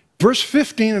 Verse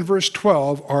 15 and verse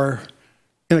 12 are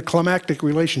in a climactic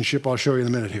relationship. I'll show you in a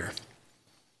minute here.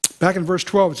 Back in verse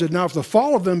 12, it said, now if the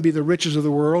fall of them be the riches of the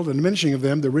world, and diminishing of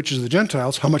them the riches of the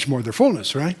Gentiles, how much more their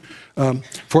fullness, right?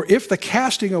 For if the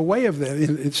casting away of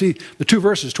them, see, the two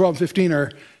verses, 12 and 15,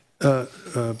 are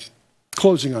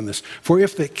closing on this. For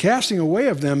if the casting away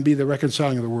of them be the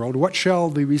reconciling of the world, what shall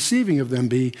the receiving of them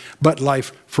be but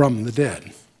life from the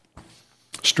dead?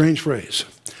 Strange phrase.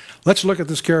 Let's look at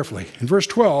this carefully. In verse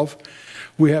 12,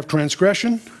 we have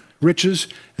transgression, riches,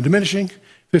 and diminishing.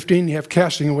 15, you have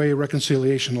casting away,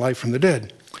 reconciliation, life from the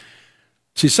dead.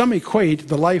 See, some equate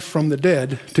the life from the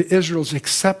dead to Israel's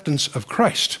acceptance of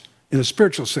Christ in a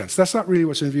spiritual sense. That's not really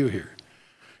what's in view here.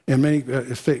 And many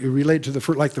relate to the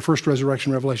first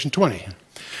resurrection, Revelation 20.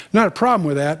 Not a problem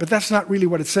with that, but that's not really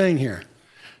what it's saying here.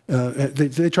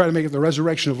 They try to make it the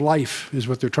resurrection of life is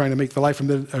what they're trying to make the life from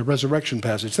the resurrection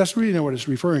passage. That's really not what it's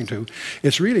referring to.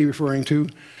 It's really referring to,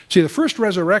 see, the first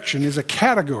resurrection is a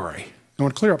category. I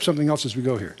want to clear up something else as we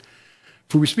go here.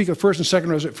 For we speak of first and second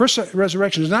resurrection. First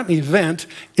resurrection is not an event,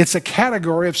 it's a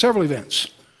category of several events.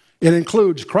 It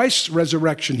includes Christ's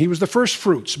resurrection. He was the first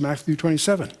fruits, Matthew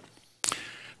 27.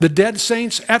 The dead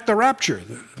saints at the rapture.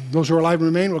 Those who are alive and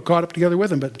remain will be caught up together with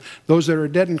them, but those that are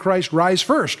dead in Christ rise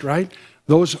first, right?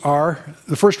 Those are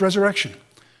the first resurrection.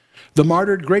 The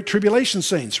martyred great tribulation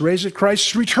saints raised at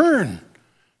Christ's return,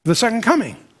 the second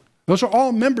coming. Those are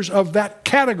all members of that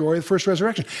category, the first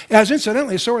resurrection. As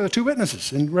incidentally, so are the two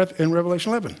witnesses in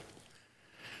Revelation 11.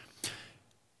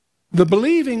 The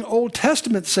believing Old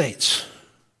Testament saints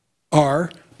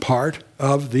are part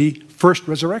of the first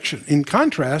resurrection, in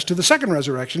contrast to the second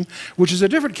resurrection, which is a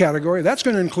different category. That's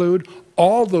going to include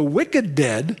all the wicked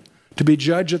dead to be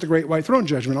judged at the great white throne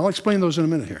judgment. I'll explain those in a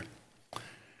minute here.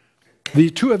 The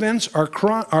two events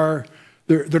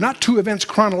they're not two events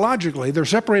chronologically. They're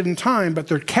separated in time, but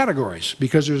they're categories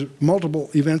because there's multiple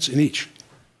events in each.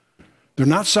 They're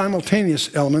not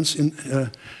simultaneous elements, and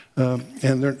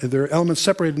they're elements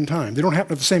separated in time. They don't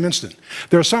happen at the same instant.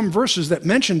 There are some verses that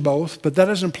mention both, but that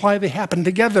doesn't imply they happen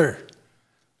together.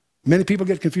 Many people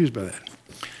get confused by that.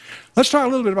 Let's talk a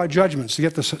little bit about judgments to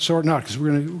get this sorted out, because we're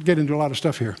going to get into a lot of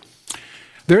stuff here.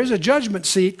 There is a judgment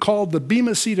seat called the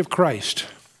Bema seat of Christ.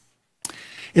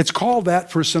 It's called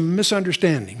that for some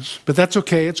misunderstandings, but that's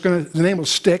okay. The name will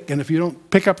stick, and if you don't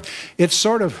pick up, it's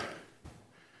sort of,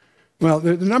 well,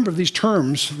 there are a number of these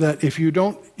terms that if you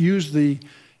don't use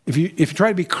if you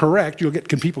try to be correct, you'll get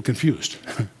people confused.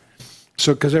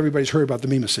 So, because everybody's heard about the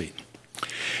Bema seat.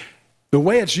 The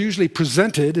way it's usually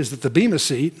presented is that the Bema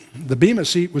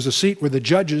seat was a seat where the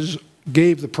judges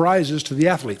gave the prizes to the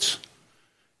athletes.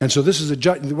 And so this is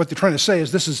what they're trying to say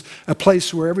is this is a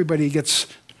place where everybody gets,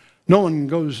 no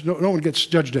one gets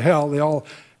judged to hell. They all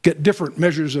get different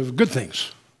measures of good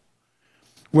things.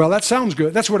 Well, that sounds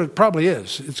good. That's what it probably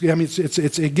is.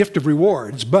 It's a gift of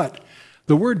rewards, but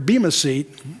the word Bema seat,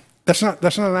 that's not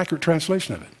an accurate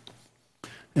translation of it.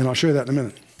 And I'll show you that in a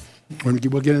minute.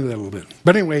 We'll get into that a little bit.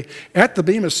 But anyway, at the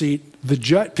Bema seat,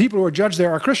 people who are judged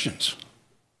there are Christians.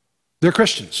 They're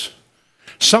Christians.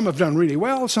 Some have done really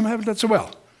well, some haven't done so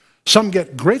well. Some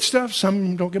get great stuff,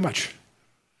 some don't get much.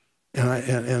 And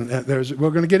we're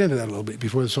going to get into that a little bit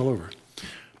before this is all over.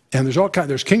 And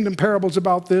there's kingdom parables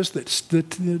about this,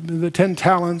 the 10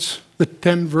 talents, the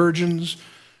 10 virgins,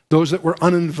 those that were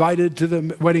uninvited to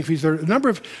the wedding feast. There are a number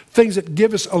of things that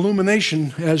give us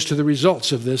illumination as to the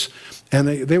results of this, and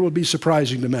they will be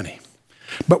surprising to many.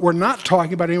 But we're not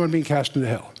talking about anyone being cast into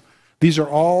hell. These are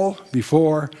all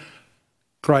before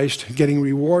Christ getting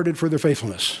rewarded for their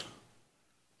faithfulness.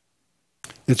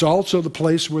 It's also the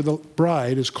place where the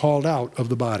bride is called out of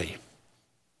the body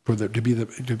to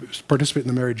participate in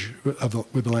the marriage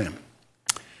with the Lamb.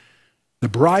 The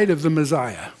bride of the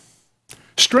Messiah.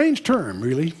 Strange term,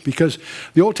 really, because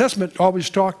the Old Testament always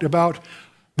talked about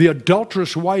the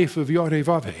adulterous wife of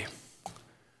Yod-Heh-Vav-Heh.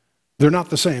 They're not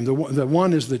the same. The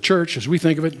one is the church, as we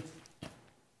think of it.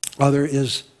 Other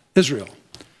is Israel.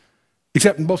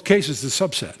 Except in both cases, it's a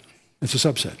subset. It's a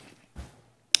subset.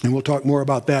 And we'll talk more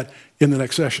about that in the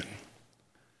next session.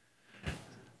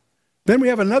 Then we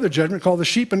have another judgment called the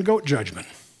sheep and goat judgment.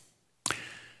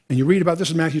 And you read about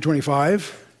this in Matthew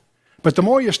 25. But the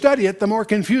more you study it, the more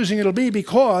confusing it'll be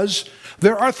because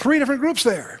there are 3 different groups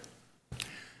there.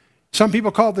 Some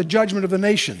people call it the judgment of the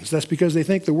nations. That's because they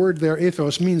think the word there,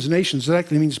 ethos, means nations. It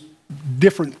actually means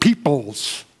different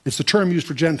peoples. It's the term used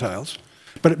for Gentiles,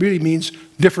 but it really means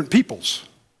different peoples.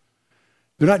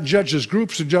 They're not judged as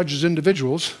groups, they're judged as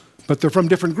individuals, but they're from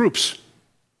different groups.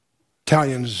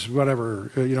 Italians,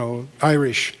 whatever,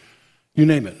 Irish, you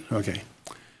name it, okay.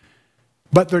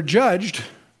 But they're judged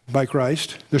by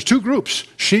Christ. There's 2 groups,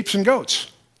 sheep and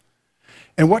goats.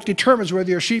 And what determines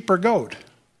whether you're sheep or goat?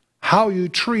 How you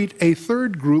treat a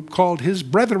 3rd group called his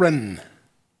brethren.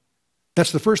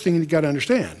 That's the first thing you've got to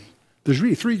understand. There's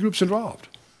really 3 groups involved.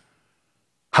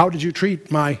 How did you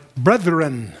treat my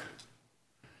brethren?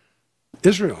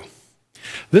 Israel.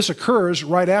 This occurs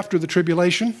right after the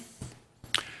tribulation.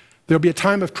 There'll be a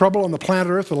time of trouble on the planet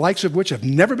Earth, the likes of which have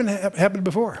never been happened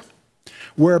before,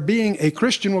 where being a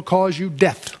Christian will cause you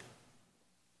death.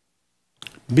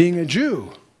 Being a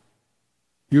Jew,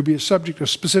 you'll be a subject of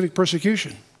specific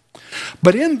persecution.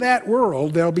 But in that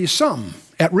world, there'll be some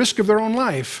at risk of their own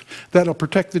life that'll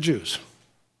protect the Jews.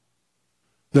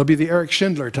 There'll be the Eric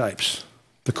Schindler types,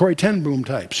 the Corrie ten Boom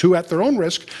types, who at their own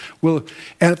risk will,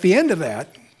 and at the end of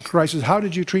that, Christ says, how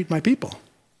did you treat my people?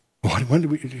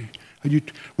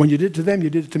 When you did to them, you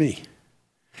did it to me.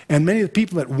 And many of the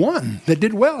people that won, that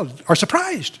did well, are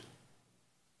surprised.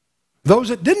 Those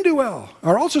that didn't do well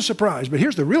are also surprised. But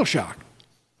here's the real shock.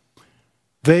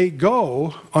 They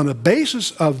go on the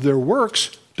basis of their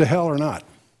works to hell or not.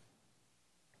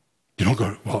 You don't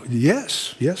go, well,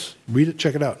 yes, read it,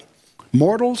 check it out.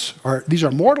 These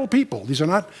are mortal people. These are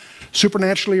not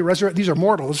supernaturally resurrected. These are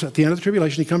mortals. At the end of the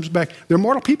tribulation, he comes back. They're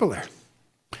mortal people there.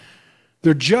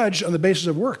 They're judged on the basis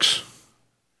of works.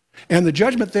 And the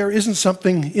judgment there isn't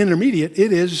something intermediate.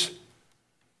 It is,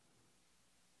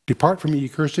 depart from me, ye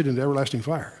cursed, into everlasting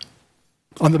fire.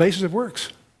 On the basis of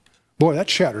works. Boy, that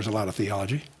shatters a lot of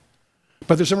theology.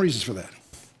 But there's some reasons for that.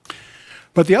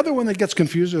 But the other one that gets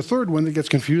confused, the 3rd one that gets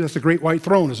confused, that's the great white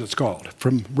throne, as it's called,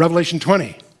 from Revelation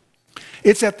 20.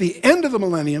 It's at the end of the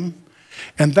millennium,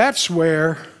 and that's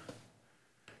where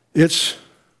that's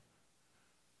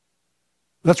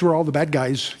where all the bad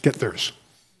guys get theirs.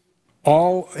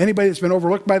 Anybody that's been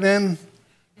overlooked by then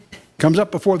comes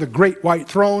up before the great white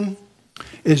throne,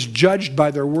 is judged by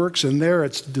their works, and there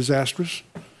it's disastrous.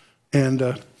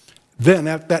 And then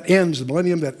that ends the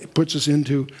millennium. That puts us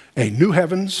into a new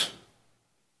heavens,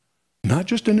 not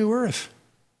just a new earth,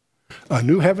 a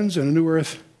new heavens and a new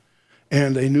earth,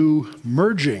 and a new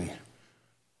merging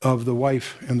of the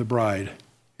wife and the bride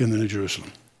in the New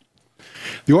Jerusalem.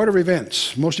 The order of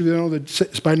events. Most of you know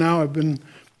that by now I've been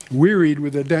wearied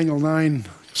with the Daniel 9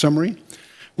 summary,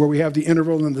 where we have the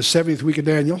interval in the 70th week of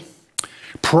Daniel.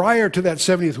 Prior to that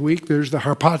 70th week, there's the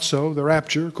harpazo, the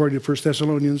rapture, according to 1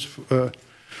 Thessalonians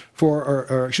 2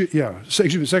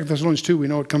 Thessalonians 2, we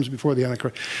know it comes before the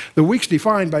Antichrist. The week's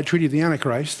defined by treaty of the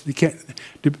Antichrist.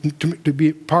 To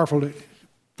be powerful to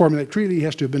formulate treaty, he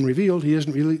has to have been revealed. He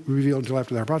isn't really revealed until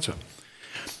after the harpazo.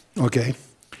 Okay.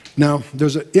 Now,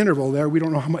 there's an interval there. We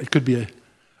don't know how much. It could be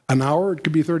an hour. It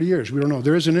could be 30 years. We don't know.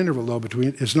 There is an interval, though,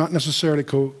 between. It's not necessarily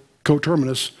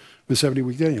coterminous with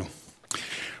 70-week Daniel.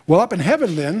 Well, up in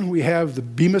heaven, then, we have the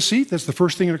Bema seat. That's the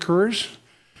first thing that occurs.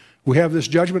 We have this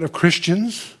judgment of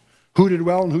Christians, who did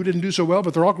well and who didn't do so well,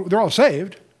 but they're all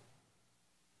saved.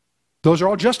 Those are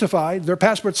all justified. Their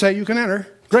passports say you can enter.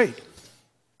 Great.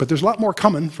 But there's a lot more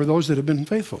coming for those that have been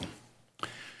faithful.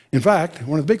 In fact,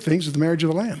 one of the big things is the marriage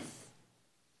of the Lamb.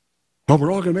 Well,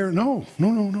 we're all going to marry. No.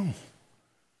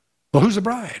 Well, who's the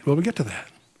bride? Well, we'll get to that.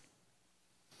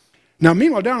 Now,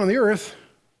 meanwhile, down on the earth,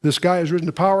 this guy has risen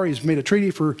to power. He's made a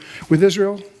treaty with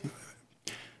Israel.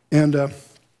 And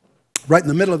right in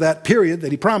the middle of that period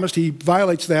that he promised, he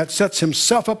violates that, sets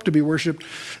himself up to be worshipped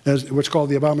as what's called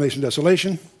the abomination of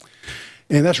desolation.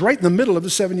 And that's right in the middle of the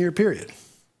 7-year period.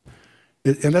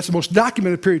 And that's the most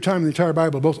documented period of time in the entire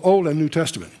Bible, both Old and New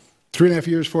Testament. 3.5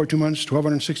 years, 42 months,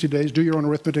 1,260 days. Do your own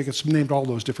arithmetic. It's named all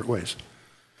those different ways.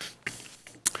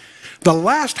 The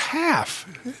last half,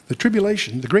 the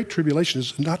tribulation, the Great Tribulation,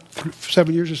 is not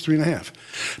 7 years, it's 3.5.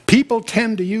 People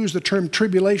tend to use the term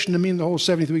tribulation to mean the whole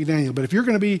 70th week of Daniel. But if you're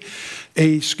going to be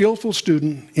a skillful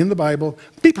student in the Bible,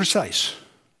 be precise.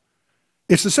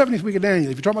 It's the 70th week of Daniel.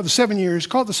 If you're talking about the 7 years,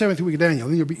 call it the 70th week of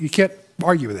Daniel. You can't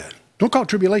argue with that. Don't call it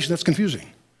tribulation. That's confusing.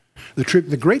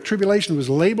 The Great Tribulation was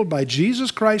labeled by Jesus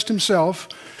Christ himself,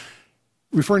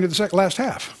 referring to the last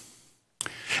half.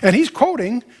 And he's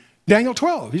quoting Daniel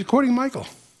 12. He's quoting Michael.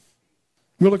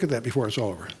 We'll look at that before it's all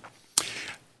over.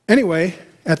 Anyway,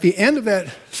 at the end of that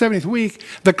 70th week,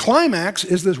 the climax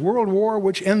is this world war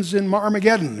which ends in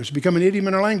Armageddon. It's become an idiom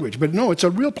in our language. But no, it's a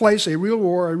real place, a real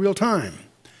war, a real time.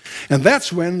 And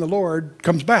that's when the Lord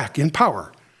comes back in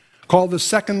power, called the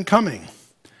second coming.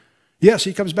 Yes,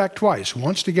 he comes back twice,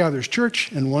 once to gather his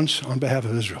church and once on behalf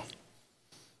of Israel.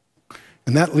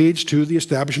 And that leads to the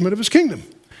establishment of his kingdom.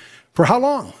 For how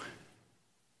long?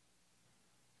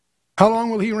 How long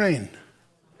will he reign?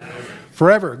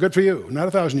 Forever. Good for you. Not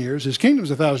 1,000 years. His kingdom's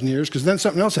 1,000 years because then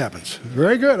something else happens.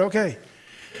 Very good. Okay.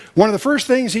 One of the first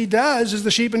things he does is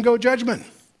the sheep and goat judgment.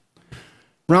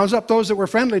 Rounds up those that were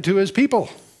friendly to his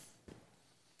people.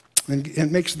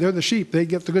 And makes, they're the sheep. They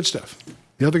get the good stuff.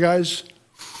 The other guys,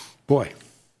 boy,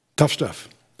 tough stuff.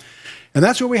 And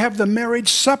that's where we have the marriage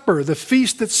supper, the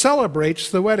feast that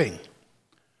celebrates the wedding.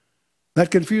 That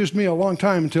confused me a long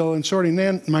time until in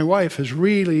sorting my wife has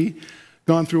really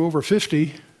gone through over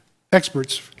 50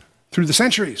 experts through the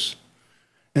centuries.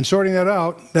 And sorting that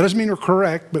out, that doesn't mean we're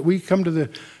correct, but we come to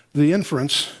the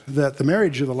inference that the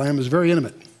marriage of the Lamb is very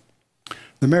intimate.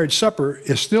 The marriage supper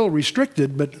is still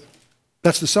restricted, but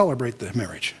that's to celebrate the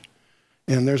marriage.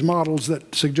 And there's models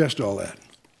that suggest all that.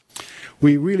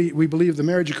 We believe the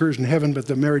marriage occurs in heaven, but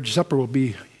the marriage supper will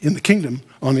be in the kingdom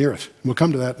on the earth. We'll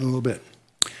come to that in a little bit.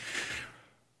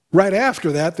 Right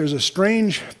after that, there's a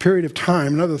strange period of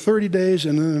time, another 30 days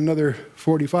and then another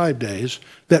 45 days,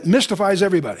 that mystifies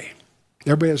everybody.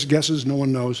 Everybody has guesses, no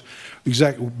one knows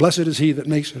exactly. Blessed is he that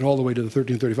makes it all the way to the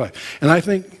 1335. And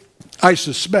I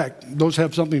suspect those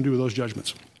have something to do with those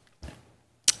judgments.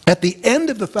 At the end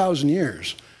of the 1,000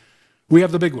 years, we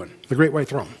have the big one, the great white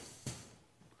throne.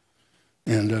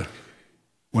 And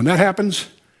when that happens,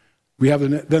 we have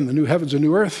then the new heavens and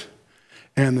new earth,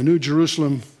 and the new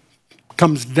Jerusalem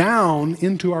comes down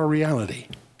into our reality.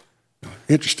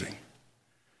 Interesting.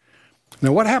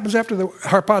 Now, what happens after the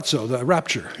harpazo, the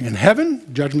rapture? In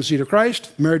heaven, judgment seat of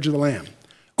Christ, marriage of the Lamb.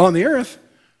 On the earth,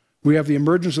 we have the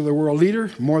emergence of the world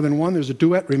leader, more than one. There's a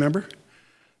duet, remember?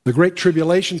 The great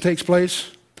tribulation takes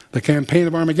place, the campaign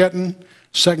of Armageddon,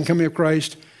 second coming of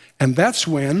Christ, and that's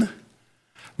when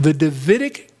the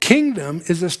Davidic kingdom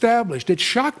is established. It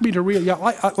shocked me to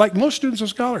realize, like most students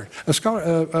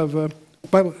of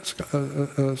Bible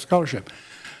scholarship,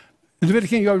 the Davidic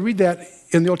kingdom, you ought to read that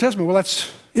in the Old Testament. Well,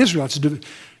 that's Israel. It's the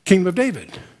kingdom of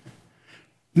David.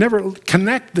 Never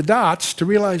connect the dots to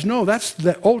realize, no, that's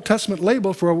the Old Testament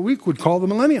label for what we would call the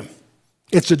millennium.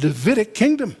 It's a Davidic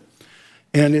kingdom,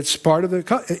 and it's part of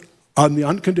the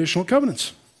unconditional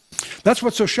covenants. That's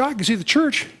what's so shocking. You see, the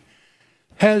church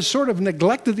has sort of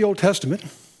neglected the Old Testament.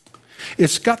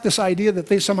 It's got this idea that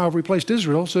they somehow have replaced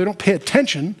Israel, so they don't pay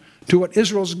attention to what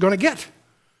Israel's going to get.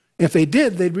 If they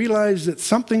did, they'd realize that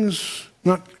something's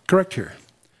not correct here.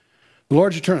 The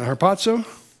Lord's return, harpazo,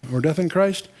 or death in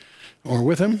Christ, or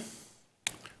with him,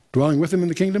 dwelling with him in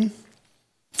the kingdom.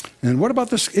 And what about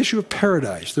this issue of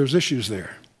paradise? There's issues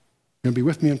there. You're going to be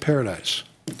with me in paradise.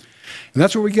 And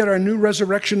that's where we get our new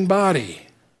resurrection body.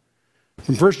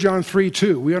 From 1 John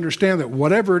 3:2, we understand that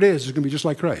whatever it is going to be just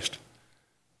like Christ.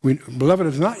 Beloved,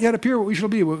 it does not yet appear what we shall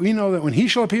be. But we know that when he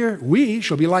shall appear, we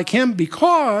shall be like him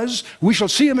because we shall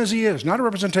see him as he is. Not a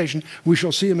representation. We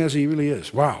shall see him as he really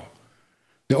is. Wow.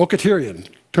 The okaterion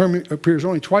term appears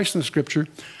only twice in the Scripture.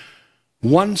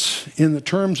 Once in the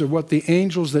terms of what the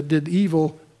angels that did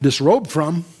evil disrobed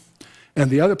from,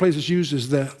 and the other place it's used is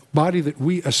the body that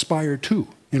we aspire to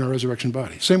in our resurrection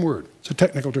body. Same word. It's a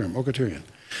technical term, okaterion.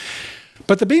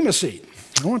 But the bema seat.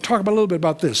 I want to talk about a little bit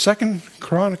about this. 2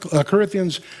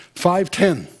 Corinthians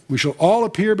 5:10. We shall all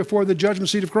appear before the judgment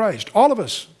seat of Christ. All of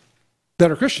us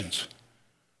that are Christians.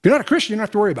 If you're not a Christian, you don't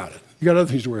have to worry about it. You got other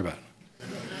things to worry about.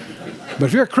 But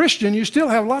if you're a Christian, you still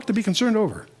have a lot to be concerned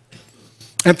over.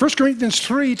 And 1 Corinthians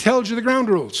 3 tells you the ground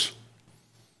rules.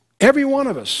 Every one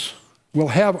of us will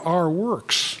have our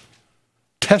works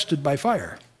tested by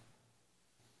fire.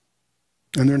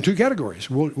 And they're in two categories.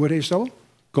 Wood, hay, stubble,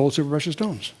 gold, silver, precious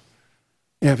stones.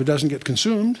 And if it doesn't get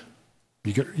consumed,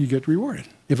 you get rewarded.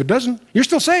 If it doesn't, you're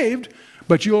still saved,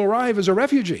 but you'll arrive as a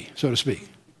refugee, so to speak.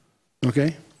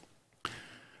 Okay?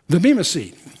 The bema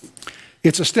seat.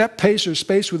 It's a step, pace, or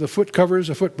space with a foot covers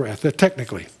a foot breadth,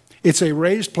 technically. It's a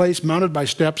raised place mounted by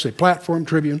steps, a platform,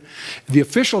 tribune, the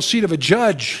official seat of a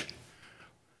judge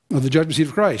of the judgment seat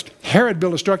of Christ. Herod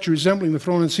built a structure resembling the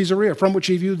throne in Caesarea, from which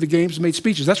he viewed the games and made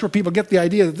speeches. That's where people get the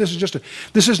idea that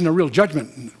this isn't a real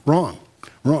judgment. Wrong.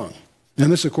 Wrong.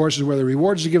 And this, of course, is where the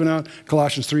rewards are given out.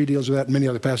 Colossians 3 deals with that and many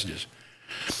other passages.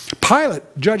 Pilate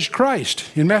judged Christ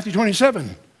in Matthew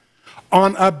 27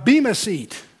 on a bema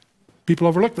seat. People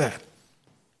overlook that.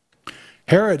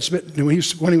 Herod, when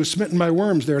he was smitten by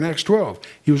worms there in Acts 12,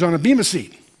 he was on a bema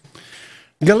seat.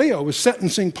 Galileo was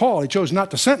sentencing Paul. He chose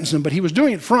not to sentence him, but he was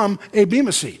doing it from a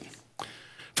bema seat.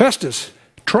 Festus,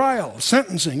 trial,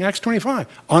 sentencing, Acts 25,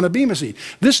 on a bema seat.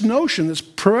 This notion that's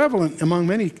prevalent among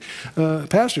many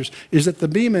pastors is that the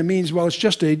bema means, well,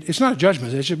 it's not a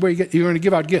judgment. It's just where you're going to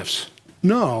give out gifts.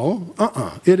 No,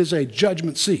 it is a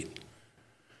judgment seat.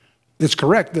 It's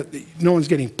correct that no one's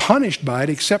getting punished by it,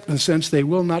 except in the sense they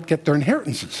will not get their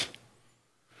inheritances.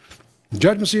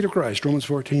 Judgment seat of Christ, Romans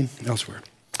 14, elsewhere.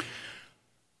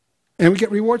 And we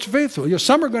get rewards for faithful.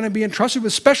 Some are going to be entrusted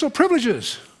with special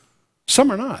privileges.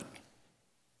 Some are not.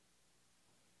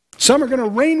 Some are going to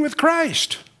reign with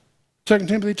Christ. 2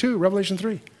 Timothy 2, Revelation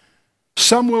 3.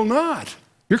 Some will not.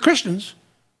 You're Christians.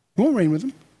 You won't reign with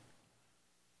him.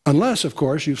 Unless, of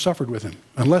course, you've suffered with him.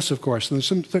 Unless, of course, there's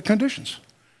some conditions.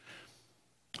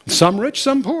 Some rich,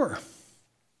 some poor.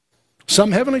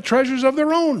 Some heavenly treasures of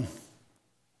their own.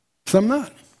 Some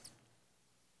not.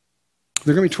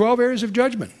 There are going to be 12 areas of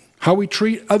judgment. How we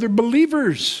treat other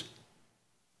believers.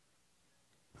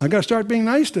 I've got to start being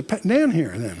nice to Dan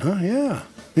here then, huh?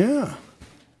 Yeah.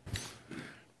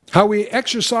 How we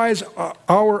exercise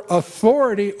our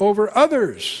authority over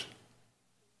others.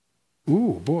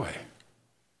 Ooh, boy.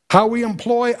 How we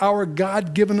employ our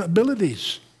God-given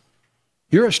abilities.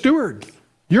 You're a steward.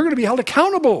 You're going to be held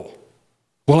accountable.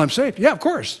 Well, I'm saved. Yeah, of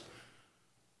course.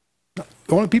 The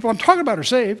only people I'm talking about are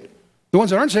saved. The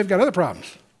ones that aren't saved got other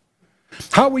problems.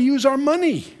 How we use our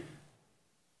money.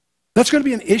 That's going to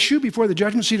be an issue before the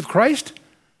judgment seat of Christ.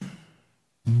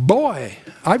 Boy,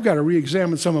 I've got to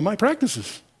re-examine some of my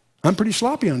practices. I'm pretty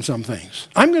sloppy on some things.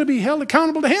 I'm going to be held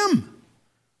accountable to him.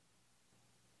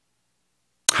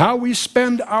 How we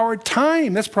spend our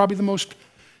time. That's probably the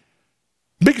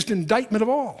biggest indictment of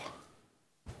all.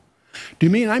 Do you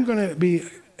mean I'm going to be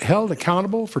held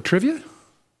accountable for trivia?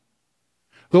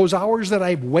 Those hours that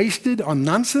I've wasted on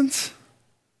nonsense?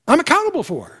 I'm accountable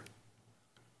for.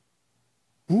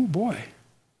 Oh, boy.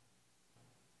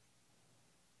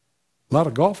 A lot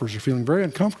of golfers are feeling very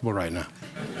uncomfortable right now.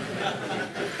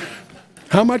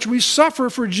 How much we suffer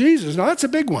for Jesus. Now, that's a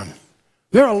big one.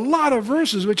 There are a lot of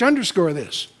verses which underscore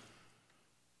this.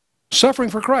 Suffering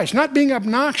for Christ. Not being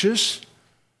obnoxious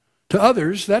to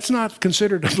others, that's not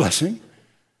considered a blessing.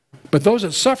 But those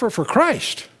that suffer for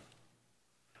Christ.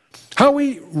 How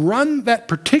we run that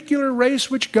particular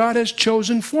race which God has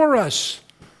chosen for us.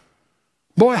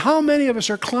 Boy, how many of us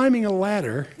are climbing a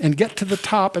ladder and get to the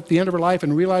top at the end of our life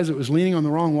and realize it was leaning on the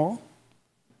wrong wall?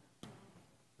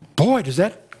 Boy, does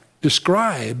that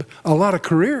describe a lot of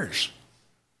careers.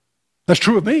 That's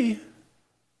true of me.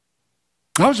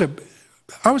 I was an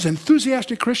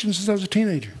enthusiastic Christian since I was a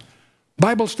teenager.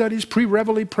 Bible studies,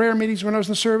 pre-reveille prayer meetings when I was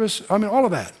in the service. I mean, all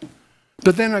of that.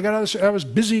 But then I was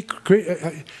busy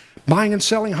buying and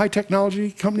selling high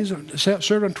technology companies,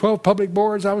 served on 12 public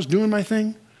boards. I was doing my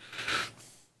thing.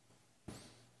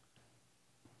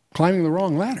 Climbing the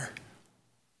wrong ladder.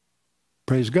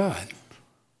 Praise God.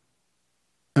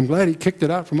 I'm glad he kicked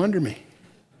it out from under me.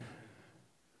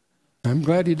 I'm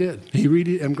glad he did.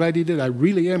 I'm glad he did. I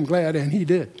really am glad, and he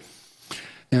did.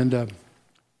 And we're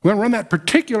going to run that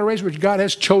particular race which God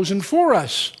has chosen for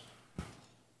us.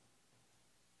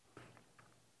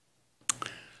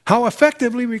 How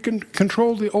effectively we can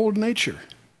control the old nature.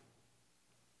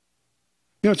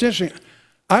 You know, it's interesting.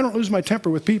 I don't lose my temper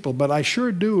with people, but I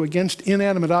sure do against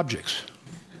inanimate objects.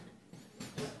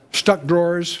 Stuck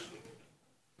drawers,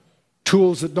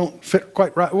 tools that don't fit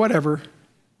quite right, whatever.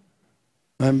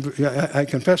 I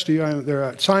confess to you, there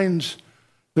are times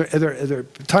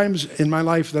in my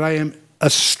life that I am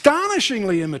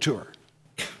astonishingly immature.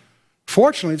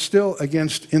 Fortunately, it's still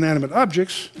against inanimate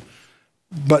objects,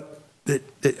 but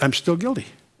I'm still guilty.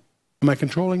 Am I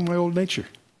controlling my old nature?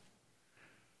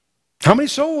 How many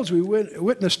souls we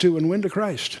witness to and win to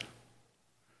Christ?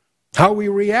 How we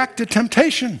react to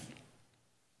temptation?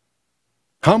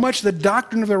 How much the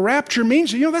doctrine of the rapture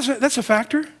means? You know, that's a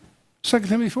factor. 2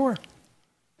 Timothy 4.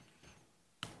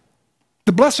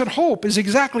 The blessed hope is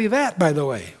exactly that, by the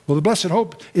way. Well, the blessed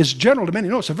hope is general to many.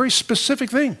 No, it's a very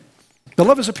specific thing. The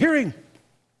love is appearing.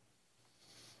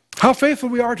 How faithful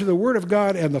we are to the Word of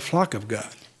God and the flock of God.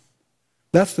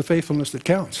 That's the faithfulness that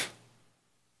counts.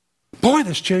 Boy,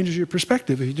 this changes your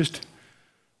perspective if you just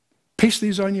paste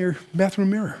these on your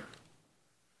bathroom mirror.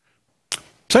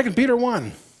 2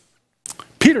 Pt.1.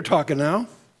 Peter talking now.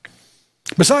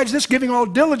 Besides this, giving all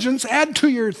diligence, add to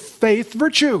your faith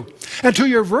virtue, and to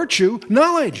your virtue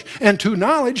knowledge, and to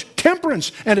knowledge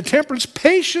temperance, and to temperance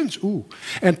patience,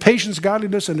 and patience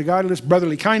godliness, and to godliness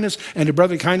brotherly kindness, and to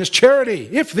brotherly kindness charity.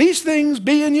 If these things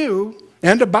be in you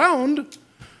and abound,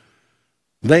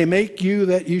 they make you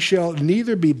that you shall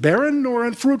neither be barren nor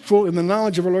unfruitful in the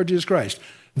knowledge of our Lord Jesus Christ.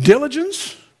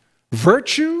 Diligence,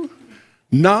 virtue,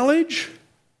 knowledge,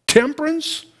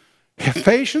 temperance,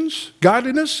 patience,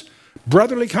 godliness,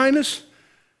 brotherly kindness,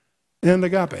 and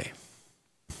agape.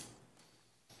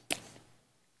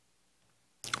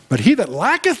 But he that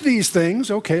lacketh these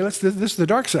things, okay, this is the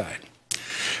dark side.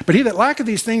 But he that lacketh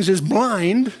these things is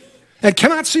blind and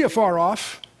cannot see afar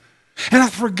off, and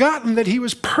hath forgotten that he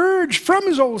was purged from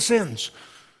his old sins.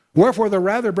 Wherefore the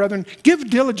rather, brethren, give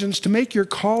diligence to make your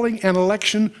calling and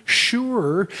election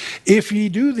sure. If ye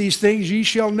do these things, ye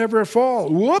shall never fall.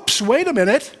 Whoops, wait a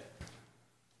minute.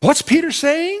 What's Peter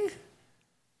saying?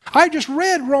 I just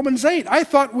read Romans 8. I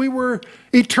thought we were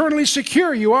eternally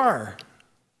secure. You are.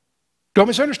 Don't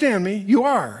misunderstand me. You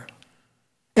are.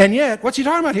 And yet, what's he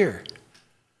talking about here?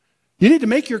 You need to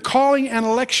make your calling and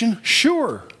election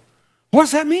sure. What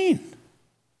does that mean?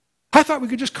 I thought we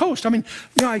could just coast. I mean,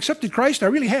 you know, I accepted Christ. I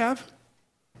really have.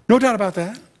 No doubt about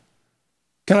that.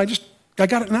 I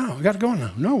got it now. I got it going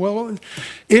now. No, well,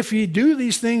 if ye do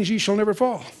these things, ye shall never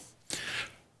fall.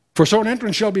 For so an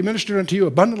entrance shall be ministered unto you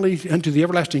abundantly unto the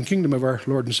everlasting kingdom of our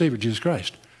Lord and Savior, Jesus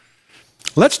Christ.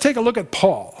 Let's take a look at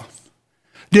Paul.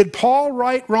 Did Paul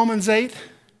write Romans 8?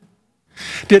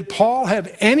 Did Paul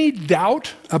have any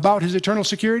doubt about his eternal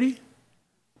security?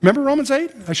 Remember Romans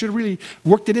 8? I should have really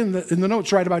worked it in the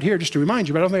notes right about here just to remind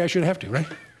you, but I don't think I should have to, right?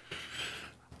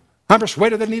 I'm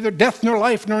persuaded that neither death nor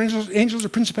life, nor angels or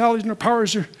principalities, nor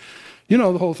powers, or, you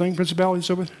know the whole thing, principalities,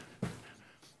 so forth.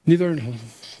 Neither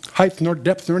height nor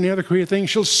depth nor any other created thing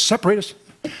shall separate us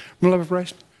from the love of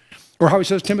Christ. Or how he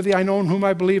says, Timothy, I know in whom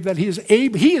I believe that he is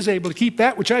able to keep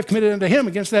that which I have committed unto him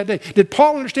against that day. Did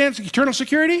Paul understand eternal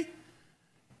security?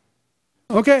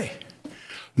 Okay.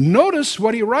 Notice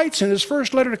what he writes in his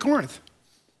first letter to Corinth,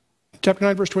 chapter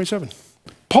 9, verse 27.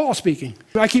 Paul speaking,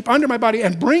 I keep under my body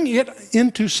and bring it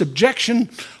into subjection,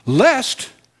 lest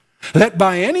that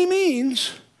by any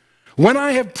means, when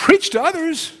I have preached to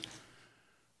others,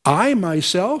 I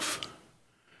myself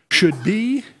should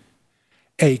be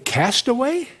a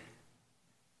castaway?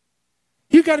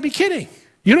 You've got to be kidding.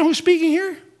 You know who's speaking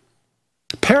here?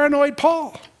 Paranoid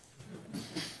Paul.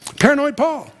 Paranoid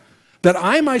Paul. That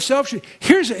I myself should,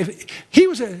 he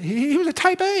was a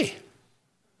type A,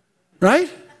 right?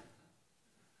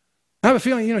 I have a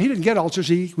feeling, you know, he didn't get ulcers,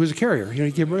 he was a carrier. You know,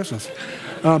 he gave restless.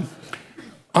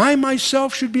 I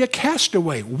myself should be a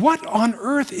castaway. What on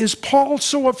earth is Paul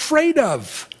so afraid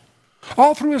of?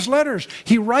 All through his letters,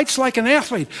 he writes like an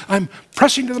athlete. I'm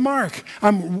pressing to the mark.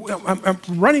 I'm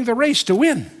running the race to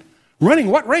win. Running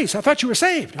what race? I thought you were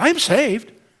saved. I'm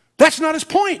saved. That's not his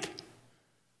point.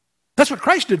 That's what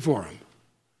Christ did for him.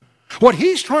 What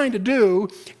he's trying to do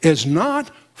is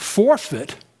not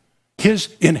forfeit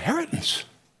his inheritance.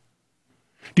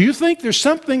 Do you think there's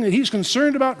something that he's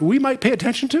concerned about we might pay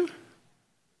attention to?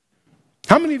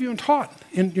 How many of you have been taught,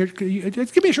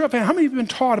 give me a show of hands, how many of you have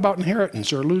been taught about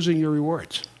inheritance or losing your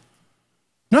rewards?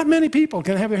 Not many people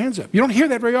can have their hands up. You don't hear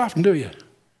that very often, do you?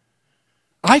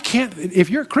 I can't, if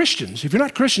you're Christians, if you're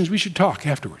not Christians, we should talk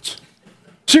afterwards.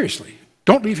 Seriously,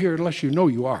 don't leave here unless you know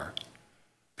you are.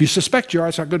 If you suspect you are,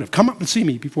 it's not good enough. Come up and see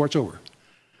me before it's over.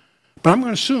 But I'm going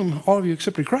to assume all of you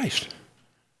accepted Christ.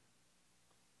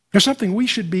 There's something we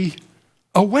should be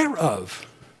aware of.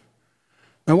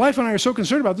 My wife and I are so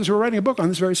concerned about this, we're writing a book on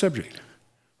this very subject.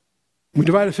 We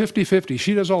divided 50-50.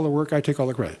 She does all the work, I take all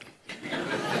the credit.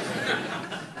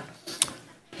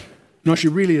 No, she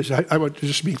really is. I was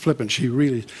just being flippant. She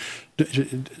really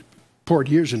poured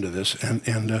years into this.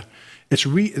 And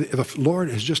the Lord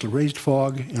has just raised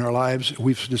fog in our lives.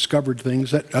 We've discovered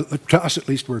things that, to us at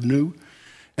least, were new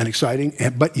and exciting,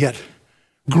 but yet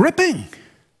gripping.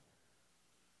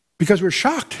 Because we're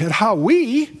shocked at how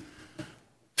we,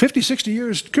 50, 60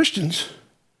 years Christians,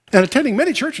 and attending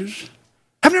many churches,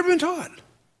 have never been taught.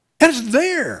 And it's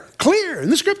there, clear,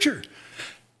 in the Scripture.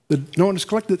 No one has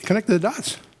connected the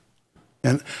dots.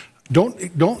 And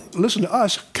don't listen to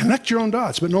us. Connect your own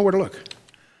dots, but know where to look.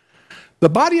 The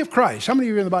body of Christ. How many of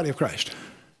you are in the body of Christ?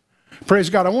 Praise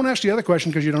God. I won't ask you the other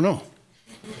question because you don't know.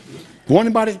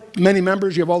 One body, many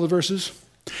members. You have all the verses.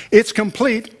 It's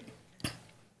complete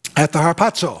at the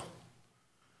harpazo.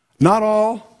 Not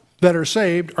all that are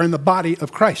saved are in the body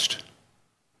of Christ.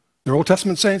 There are Old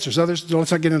Testament saints. There's others. So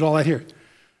let's not get into all that here.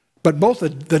 But both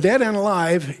the dead and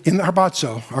alive in the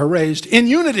harpazo are raised in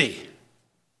unity.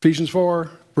 Ephesians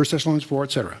 4, 1 Thessalonians 4,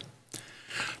 etc.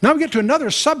 Now we get to another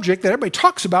subject that everybody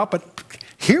talks about, but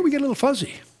here we get a little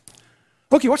fuzzy.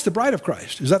 Okay, what's the bride of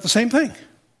Christ? Is that the same thing?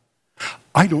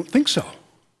 I don't think so,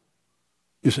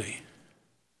 you see.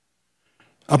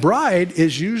 A bride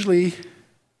is usually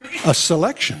a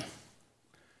selection.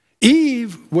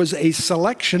 Eve was a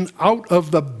selection out of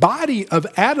the body of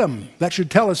Adam. That should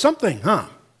tell us something, huh?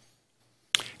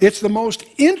 It's the most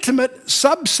intimate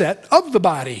subset of the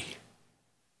body.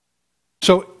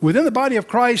 So within the body of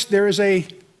Christ, there is I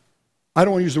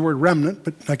don't want to use the word remnant,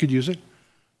 but I could use it.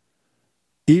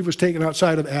 Eve was taken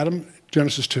outside of Adam,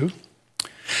 Genesis 2.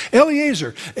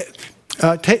 Eliezer,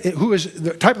 who is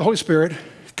the type of the Holy Spirit,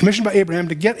 commissioned by Abraham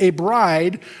to get a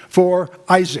bride for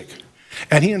Isaac.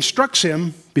 And he instructs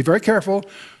him, be very careful,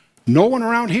 no one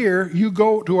around here, you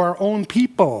go to our own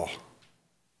people.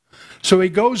 So he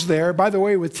goes there, by the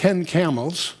way, with 10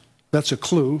 camels. That's a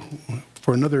clue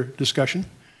for another discussion.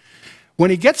 When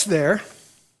he gets there,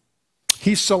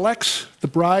 he selects the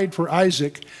bride for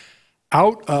Isaac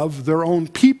out of their own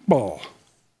people,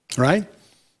 right?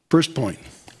 First point.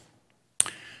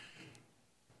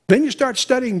 Then you start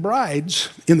studying brides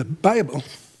in the Bible.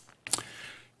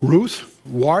 Ruth,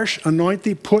 wash, anoint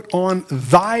thee, put on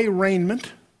thy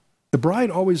raiment. The bride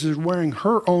always is wearing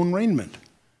her own raiment.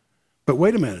 But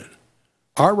wait a minute.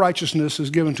 Our righteousness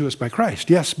is given to us by Christ.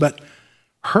 Yes, but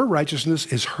her righteousness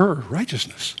is her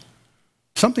righteousness.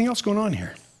 Something else going on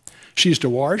here. She's to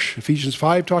wash. Ephesians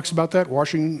 5 talks about that,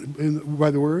 washing by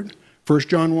the word. 1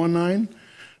 John 1:9,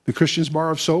 the Christian's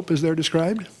bar of soap is there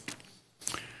described.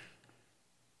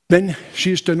 Then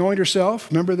she is to anoint herself.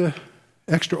 Remember the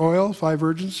extra oil, 5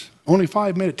 virgins? Only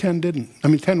 5 made it, 10 didn't.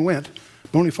 10 went,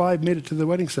 but only 5 made it to the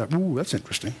wedding supper. Ooh, that's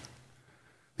interesting.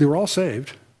 They were all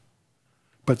saved,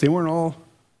 but they weren't all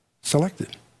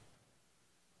selected.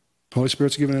 The Holy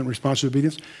Spirit's given in response to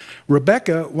obedience.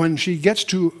 Rebecca, when she gets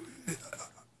to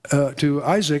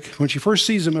Isaac, when she first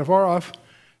sees him afar off,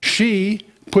 she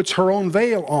puts her own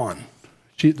veil on.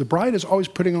 The bride is always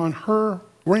putting on her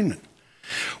raiment.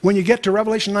 When you get to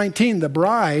Revelation 19, the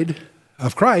bride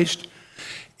of Christ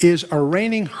is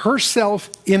arraigning herself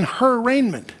in her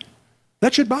raiment.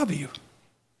 That should bother you.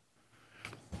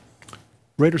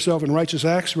 Array herself in righteous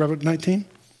acts, Revelation 19.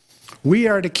 We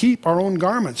are to keep our own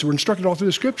garments. We're instructed all through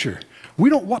the Scripture. We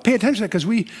don't pay attention to that because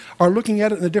we are looking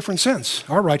at it in a different sense.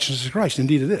 Our righteousness is Christ.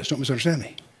 Indeed it is. Don't misunderstand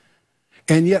me.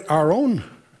 And yet our own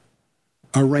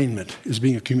arraignment is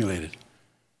being accumulated.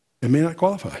 It may not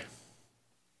qualify.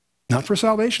 Not for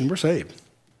salvation. We're saved.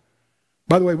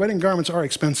 By the way, wedding garments are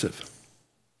expensive.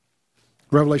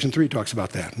 Revelation 3 talks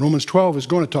about that. Romans 12 is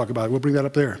going to talk about it. We'll bring that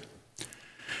up there.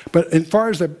 But as far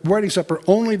as the wedding supper,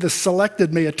 only the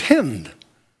selected may attend.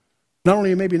 Not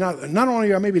only are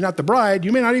maybe not the bride,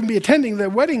 you may not even be attending the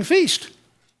wedding feast.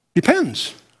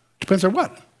 Depends. Depends on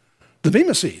what? The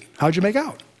Bema seat. How'd you make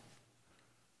out?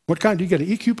 What kind? Do you get an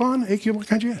E-coupon? A-coupon? What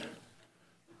kind do you get?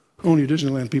 Only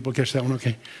Disneyland people catch that one.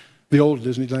 Okay. The old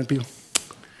Disneyland people.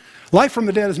 Life from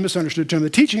the dead is a misunderstood term. The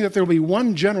teaching that there will be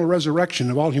one general resurrection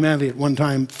of all humanity at one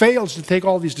time fails to take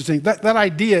all these distinct. That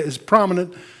idea is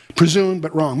prominent, presumed,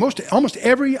 but wrong. Almost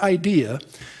every idea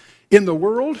in the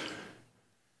world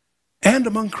and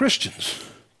among Christians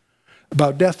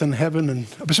about death and heaven, and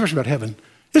especially about heaven,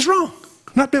 is wrong,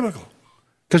 not biblical,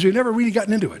 because we've never really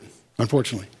gotten into it,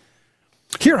 unfortunately.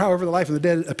 Here, however, the life of the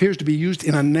dead appears to be used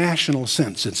in a national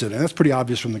sense, and that's pretty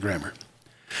obvious from the grammar.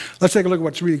 Let's take a look at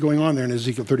what's really going on there in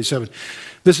Ezekiel 37.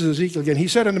 This is Ezekiel again. He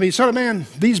said unto me, Son of man,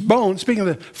 these bones, speaking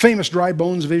of the famous dry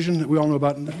bones vision that we all know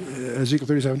about in Ezekiel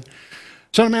 37,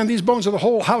 Son of man, these bones are the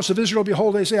whole house of Israel.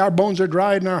 Behold, they say, our bones are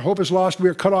dried and our hope is lost. We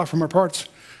are cut off from our parts.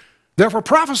 Therefore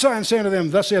prophesy and say unto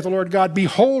them, Thus saith the Lord God,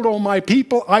 Behold, O my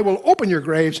people, I will open your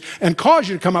graves and cause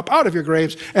you to come up out of your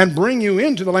graves and bring you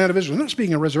into the land of Israel. He's not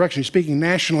speaking of resurrection, he's speaking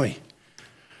nationally.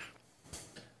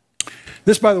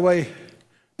 This, by the way,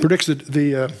 predicts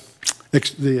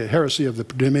the heresy of the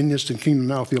dominionist and kingdom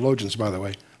now theologians, by the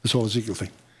way, this whole Ezekiel thing.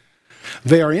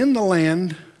 They are in the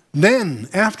land, then,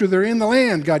 after they're in the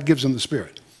land, God gives them the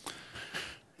Spirit.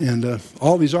 And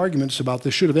all these arguments about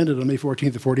this should have ended on May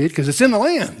 14th of 48 because it's in the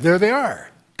land. There they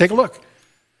are. Take a look.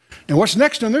 And what's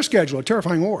next on their schedule? A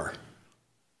terrifying war.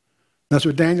 That's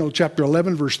what Daniel chapter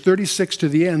 11, verse 36 to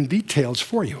the end details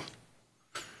for you.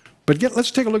 But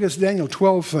let's take a look at this Daniel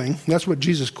 12 thing. That's what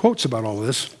Jesus quotes about all of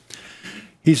this.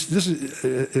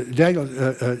 Daniel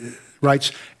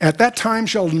writes, At that time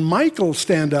shall Michael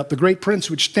stand up, the great prince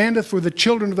which standeth for the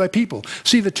children of thy people.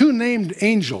 See, the two named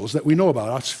angels that we know about,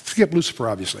 I'll skip Lucifer,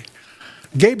 obviously.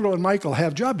 Gabriel and Michael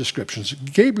have job descriptions.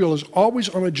 Gabriel is always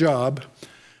on a job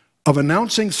of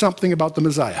announcing something about the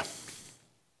Messiah.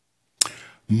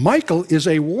 Michael is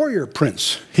a warrior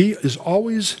prince. He is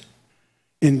always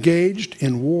engaged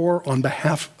in war on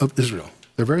behalf of Israel.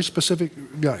 They're very specific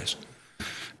guys,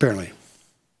 apparently.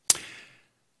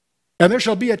 And there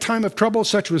shall be a time of trouble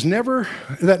such as never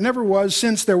was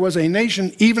since there was a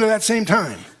nation even at that same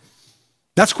time.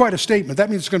 That's quite a statement. That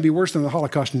means it's going to be worse than the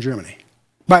Holocaust in Germany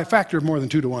by a factor of more than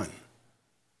 2 to 1.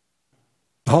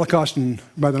 The Holocaust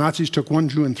by the Nazis took 1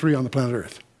 Jew and 3 on the planet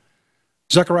Earth.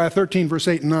 Zechariah 13, verse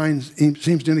 8 and 9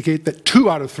 seems to indicate that 2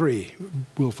 out of 3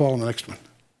 will fall in the next one.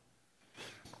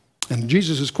 And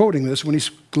Jesus is quoting this when he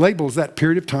labels that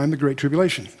period of time the Great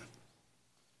Tribulation.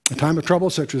 A time of trouble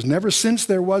such as never since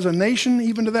there was a nation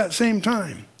even to that same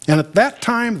time. And at that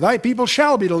time thy people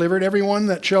shall be delivered, every one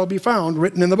that shall be found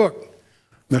written in the book.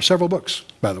 There are several books,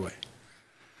 by the way.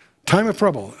 Time of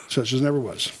trouble such as never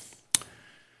was.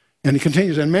 And he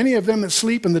continues, and many of them that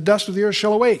sleep in the dust of the earth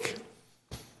shall awake.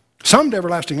 Some to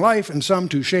everlasting life and some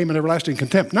to shame and everlasting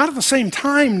contempt. Not at the same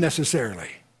time necessarily.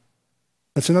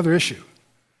 That's another issue.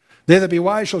 They that be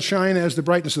wise shall shine as the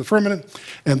brightness of the firmament,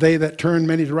 and they that turn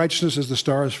many to righteousness as the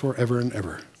stars forever and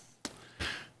ever.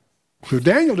 So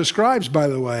Daniel describes, by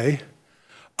the way,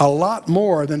 a lot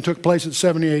more than took place at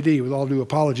 70 AD, with all due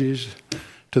apologies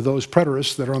to those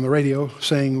preterists that are on the radio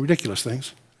saying ridiculous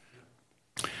things.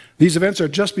 These events are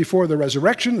just before the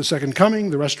resurrection, the second coming,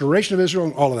 the restoration of Israel,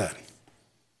 and all of that.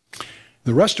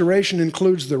 The restoration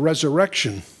includes the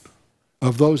resurrection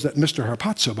of those that missed their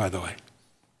harpazo, by the way.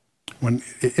 When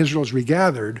Israel is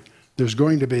regathered, there's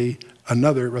going to be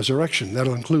another resurrection.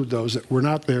 That'll include those that were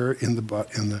not there in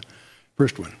the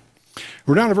first one.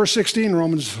 We're down to verse 16,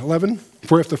 Romans 11.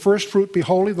 For if the first fruit be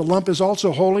holy, the lump is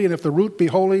also holy, and if the root be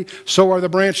holy, so are the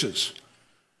branches.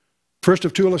 First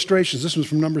of 2 illustrations. This one's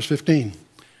from Numbers 15.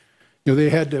 You know, they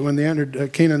had, when they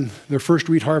entered Canaan, their first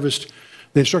wheat harvest,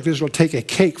 they instructed Israel to take a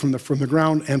cake from the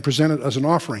ground and present it as an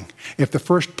offering. If the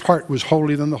first part was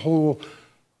holy, then the whole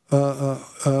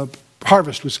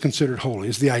harvest was considered holy,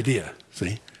 is the idea,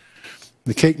 see?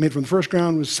 The cake made from the first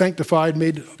ground was sanctified,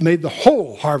 made the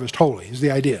whole harvest holy, is the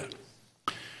idea.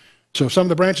 So if some of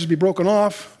the branches be broken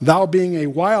off, thou being a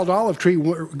wild olive tree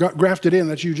grafted in,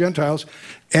 that's you Gentiles,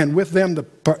 and with them the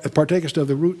partakest of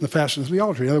the root and the fastness of the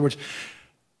olive tree. In other words,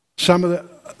 some of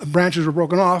the branches were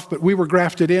broken off, but we were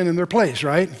grafted in their place,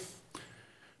 right?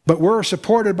 But we're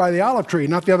supported by the olive tree,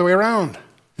 not the other way around,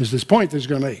 is this point that he's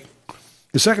going to make.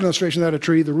 The second illustration of that, a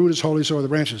tree, the root is holy, so are the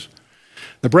branches.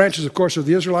 The branches, of course, are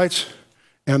the Israelites,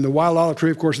 and the wild olive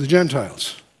tree, of course, are the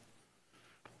Gentiles.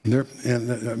 And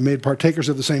they're made partakers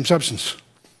of the same substance.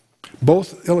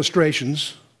 Both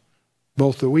illustrations,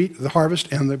 both the wheat, the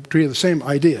harvest, and the tree, are the same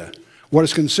idea. What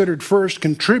is considered first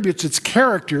contributes its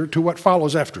character to what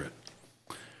follows after it.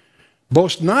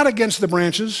 Boast not against the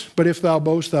branches, but if thou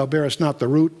boast, thou bearest not the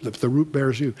root, if the root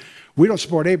bears you. We don't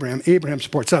support Abraham. Abraham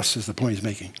supports us, is the point he's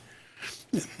making.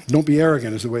 Don't be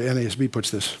arrogant, is the way NASB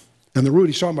puts this. And the root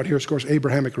he's talking about here is, of course,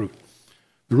 Abrahamic root.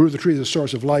 The root of the tree is the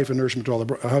source of life and nourishment to all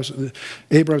the house.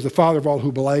 Abraham is the father of all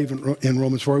who believe in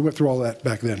Romans 4. We went through all that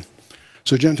back then.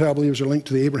 So Gentile believers are linked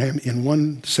to the Abraham. In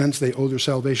one sense, they owe their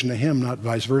salvation to him, not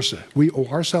vice versa. We owe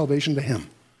our salvation to him.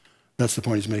 That's the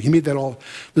point he's making. He made that all,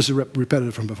 this is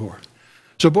repetitive from before.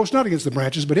 So boast not against the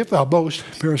branches, but if thou boast,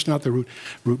 perish not the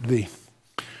root thee.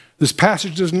 This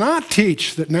passage does not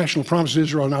teach that national promises of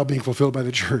Israel are now being fulfilled by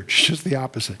the church. Just the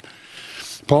opposite.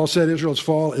 Paul said Israel's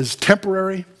fall is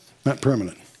temporary, not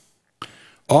permanent.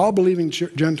 All believing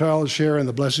Gentiles share in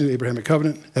the blessing of the Abrahamic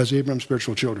covenant as Abraham's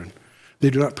spiritual children. They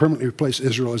do not permanently replace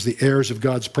Israel as the heirs of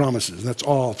God's promises. That's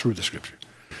all through the Scripture.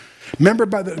 Remember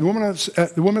by the woman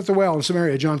at the well in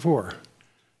Samaria, John 4.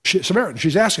 Samaritan,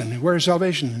 she's asking, where is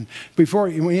salvation?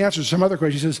 And when he answers some other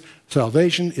question, he says,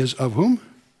 salvation is of whom?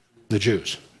 The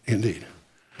Jews, indeed.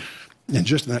 And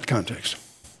just in that context.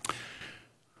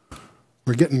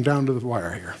 We're getting down to the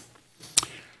wire here.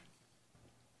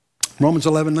 Romans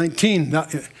 11:19.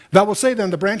 Thou wilt say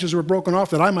then, the branches were broken off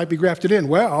that I might be grafted in.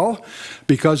 Well,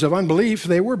 because of unbelief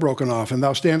they were broken off, and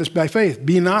thou standest by faith.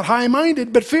 Be not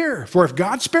high-minded, but fear. For if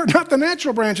God spared not the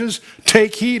natural branches,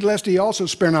 take heed lest he also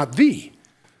spare not thee.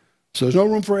 So there's no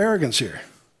room for arrogance here.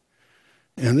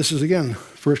 And this is, again,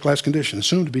 first-class condition,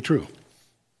 assumed to be true.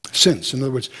 Since, in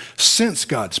other words, since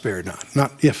God spared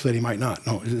not if that he might not.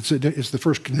 No, it's the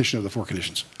first condition of the four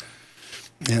conditions.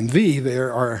 And thee,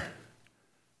 there are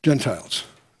Gentiles.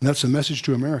 And that's a message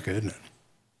to America, isn't it?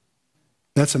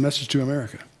 That's a message to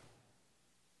America.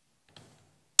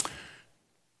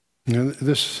 You know,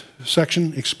 this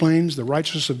section explains the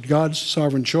righteousness of God's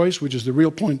sovereign choice, which is the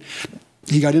real point.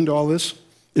 He got into all this.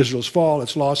 Israel's fall,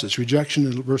 its loss, its rejection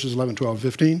in verses 11, 12,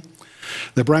 15.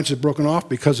 The branch is broken off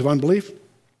because of unbelief.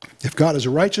 If God is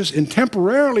righteous in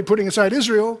temporarily putting aside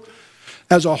Israel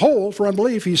as a whole for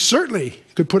unbelief, he certainly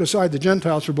could put aside the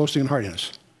Gentiles for boasting and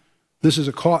hardiness. This is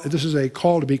a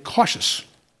call to be cautious.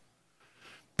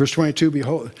 Verse 22,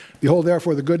 behold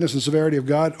therefore the goodness and severity of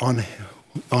God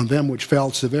on them which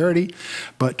fell severity,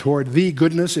 but toward thee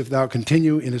goodness, if thou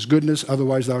continue in his goodness,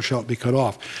 otherwise thou shalt be cut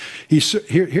off.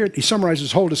 Here he summarizes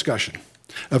his whole discussion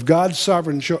of God's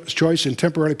sovereign choice in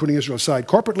temporarily putting Israel aside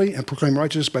corporately and proclaim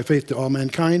righteousness by faith to all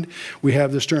mankind. We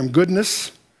have this term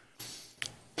goodness,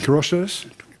 Christos,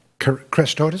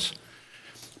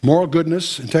 moral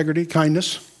goodness, integrity,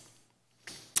 kindness.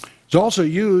 It's also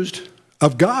used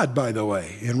of God, by the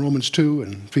way, in Romans 2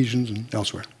 and Ephesians and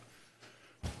elsewhere.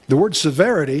 The word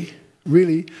severity,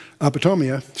 really,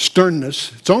 apotomia,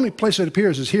 sternness, its only place it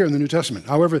appears is here in the New Testament.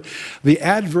 However, the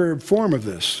adverb form of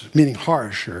this, meaning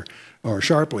harsh or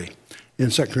sharply, in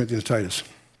 2 Corinthians Titus.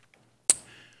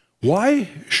 Why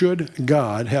should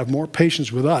God have more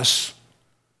patience with us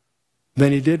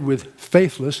than he did with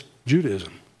faithless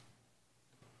Judaism?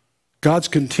 God's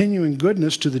continuing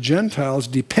goodness to the Gentiles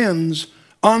depends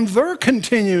on their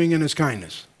continuing in his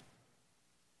kindness.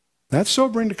 That's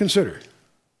sobering to consider.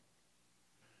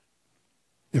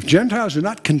 If Gentiles do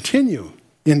not continue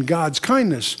in God's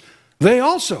kindness, they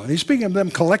also, and he's speaking of them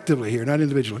collectively here, not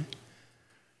individually,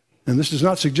 and this does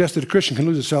not suggest that a Christian can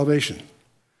lose his salvation.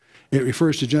 It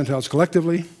refers to Gentiles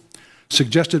collectively,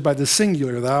 suggested by the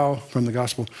singular thou from the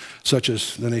gospel, such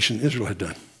as the nation Israel had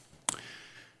done.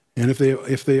 And if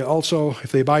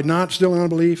they abide not still in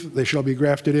unbelief, they shall be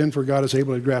grafted in, for God is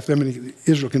able to graft them, and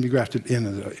Israel can be grafted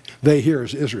in. They here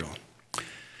is Israel.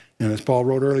 And as Paul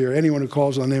wrote earlier, anyone who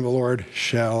calls on the name of the Lord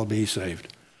shall be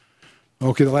saved.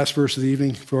 Okay, the last verse of the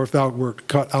evening. For if thou wert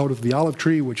cut out of the olive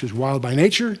tree, which is wild by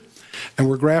nature, and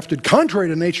were grafted contrary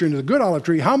to nature into the good olive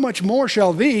tree, how much more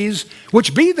shall these,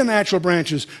 which be the natural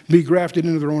branches, be grafted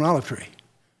into their own olive tree?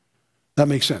 That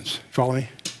makes sense. Follow me?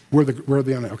 Where are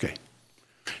they on that? Okay.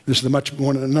 This is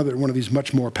another one of these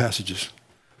much more passages.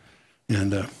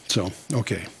 And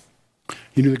okay.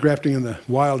 He knew the grafting in the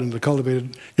wild and the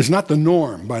cultivated is not the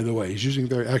norm, by the way. He's using it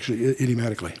there actually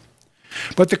idiomatically.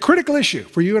 But the critical issue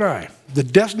for you and I, the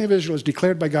destiny of Israel as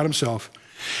declared by God himself,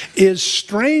 is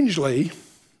strangely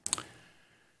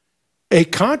a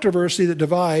controversy that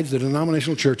divides the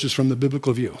denominational churches from the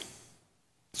biblical view.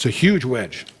 It's a huge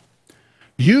wedge.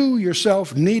 You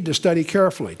yourself need to study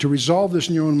carefully to resolve this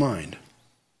in your own mind.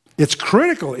 It's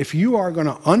critical if you are going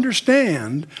to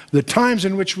understand the times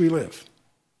in which we live.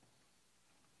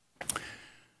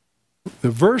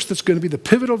 The verse that's going to be the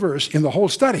pivotal verse in the whole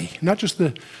study, not just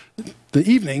the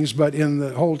evenings, but in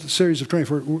the whole series of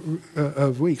 24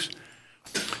 of weeks,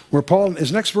 where Paul, in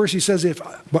his next verse, he says,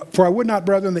 for I would not,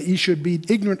 brethren, that ye should be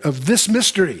ignorant of this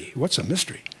mystery. What's a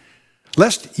mystery?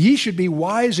 Lest ye should be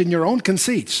wise in your own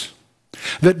conceits,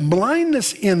 that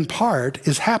blindness in part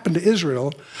is happened to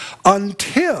Israel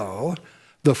until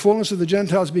the fullness of the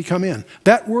Gentiles be come in.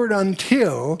 That word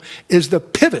until is the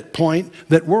pivot point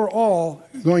that we're all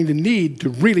going to need to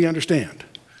really understand.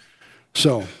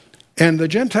 So, and the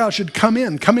Gentiles should come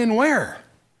in. Come in where?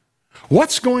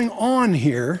 What's going on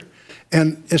here?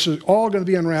 And this is all going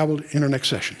to be unraveled in our next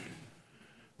session.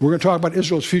 We're going to talk about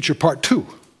Israel's future, part 2.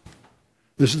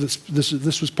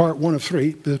 This was part 1 of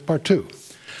 3, this is part 2.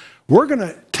 We're going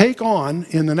to take on,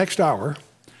 in the next hour,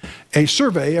 a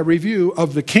survey, a review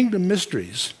of the kingdom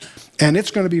mysteries, and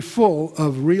it's going to be full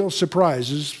of real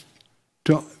surprises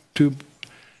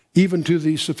even to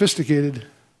the sophisticated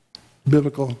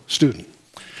biblical student.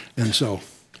 And so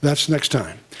that's next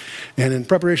time. And in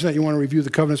preparation that, you want to review the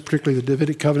covenants, particularly the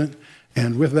Davidic covenant.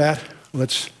 And with that,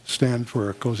 let's stand for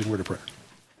a closing word of prayer.